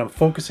defenses that I'm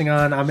focusing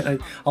on,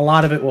 a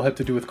lot of it will have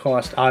to do with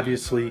cost,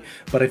 obviously.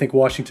 But I think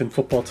Washington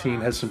football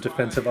team has some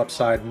defensive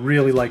upside.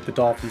 Really like the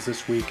Dolphins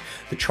this week.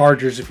 The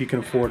Chargers, if you can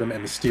afford them,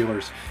 and the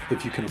Steelers,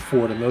 if you can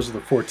afford them. Those are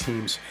the 4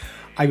 teams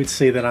I would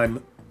say that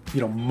I'm,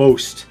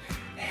 most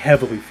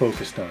heavily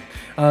focused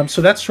on.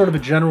 So that's sort of a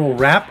general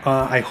wrap.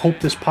 I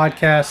hope this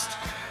podcast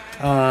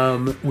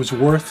was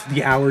worth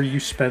the hour you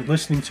spent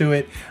listening to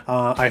it.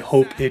 I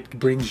hope it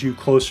brings you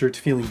closer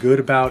to feeling good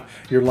about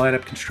your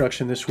lineup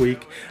construction this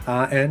week.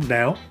 And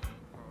now,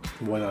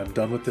 when I'm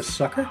done with this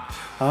sucker,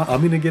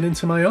 I'm going to get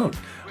into my own.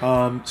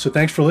 So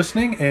thanks for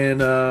listening, and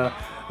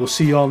we'll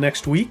see you all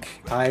next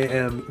week. I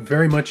am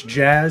very much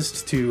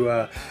jazzed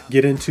to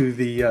get into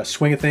the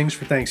swing of things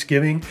for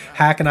Thanksgiving.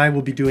 Hack and I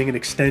will be doing an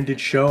extended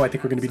show. I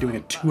think we're going to be doing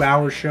a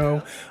 2-hour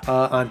show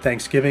on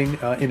Thanksgiving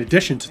in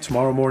addition to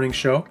tomorrow morning's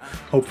show.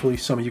 Hopefully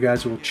some of you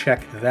guys will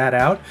check that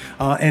out.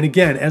 And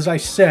again, as I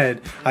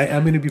said, I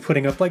am going to be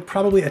putting up like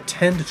probably a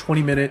 10 to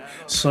 20 minute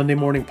Sunday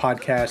morning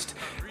podcast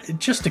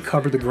just to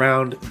cover the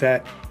ground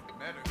that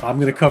I'm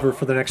going to cover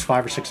for the next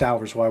 5 or 6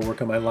 hours while I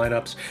work on my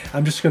lineups.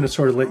 I'm just going to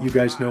sort of let you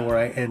guys know where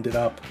I ended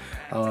up,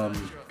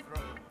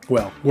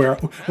 where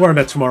I'm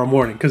at tomorrow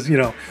morning. Because,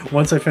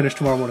 once I finish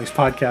tomorrow morning's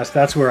podcast,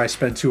 that's where I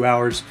spend 2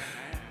 hours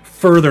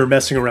further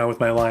messing around with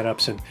my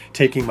lineups and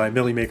taking my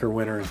Millie Maker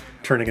winner and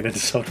turning it into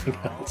something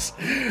else.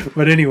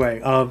 But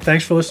anyway,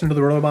 thanks for listening to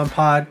the Rollerbomb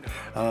Pod.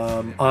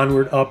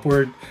 Onward,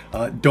 upward.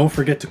 Don't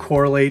forget to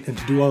correlate and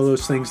to do all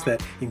those things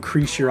that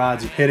increase your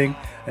odds of hitting.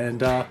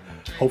 And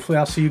hopefully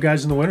I'll see you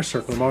guys in the winner's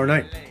circle tomorrow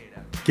night.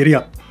 Giddy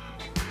up.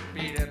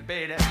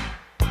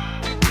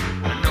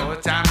 No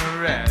time to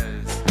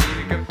rest.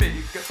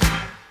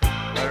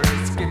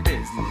 Risky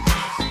business.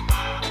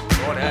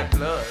 For that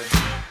blood.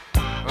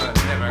 But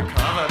never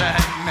cover that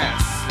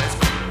mess. Let's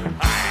go.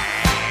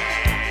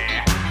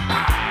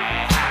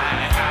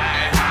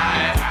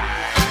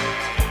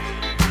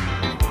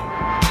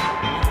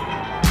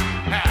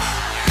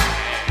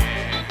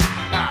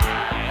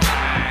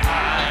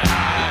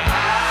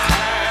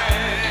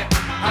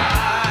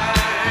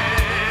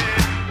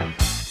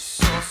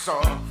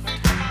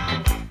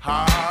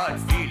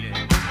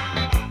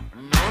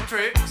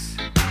 tricks.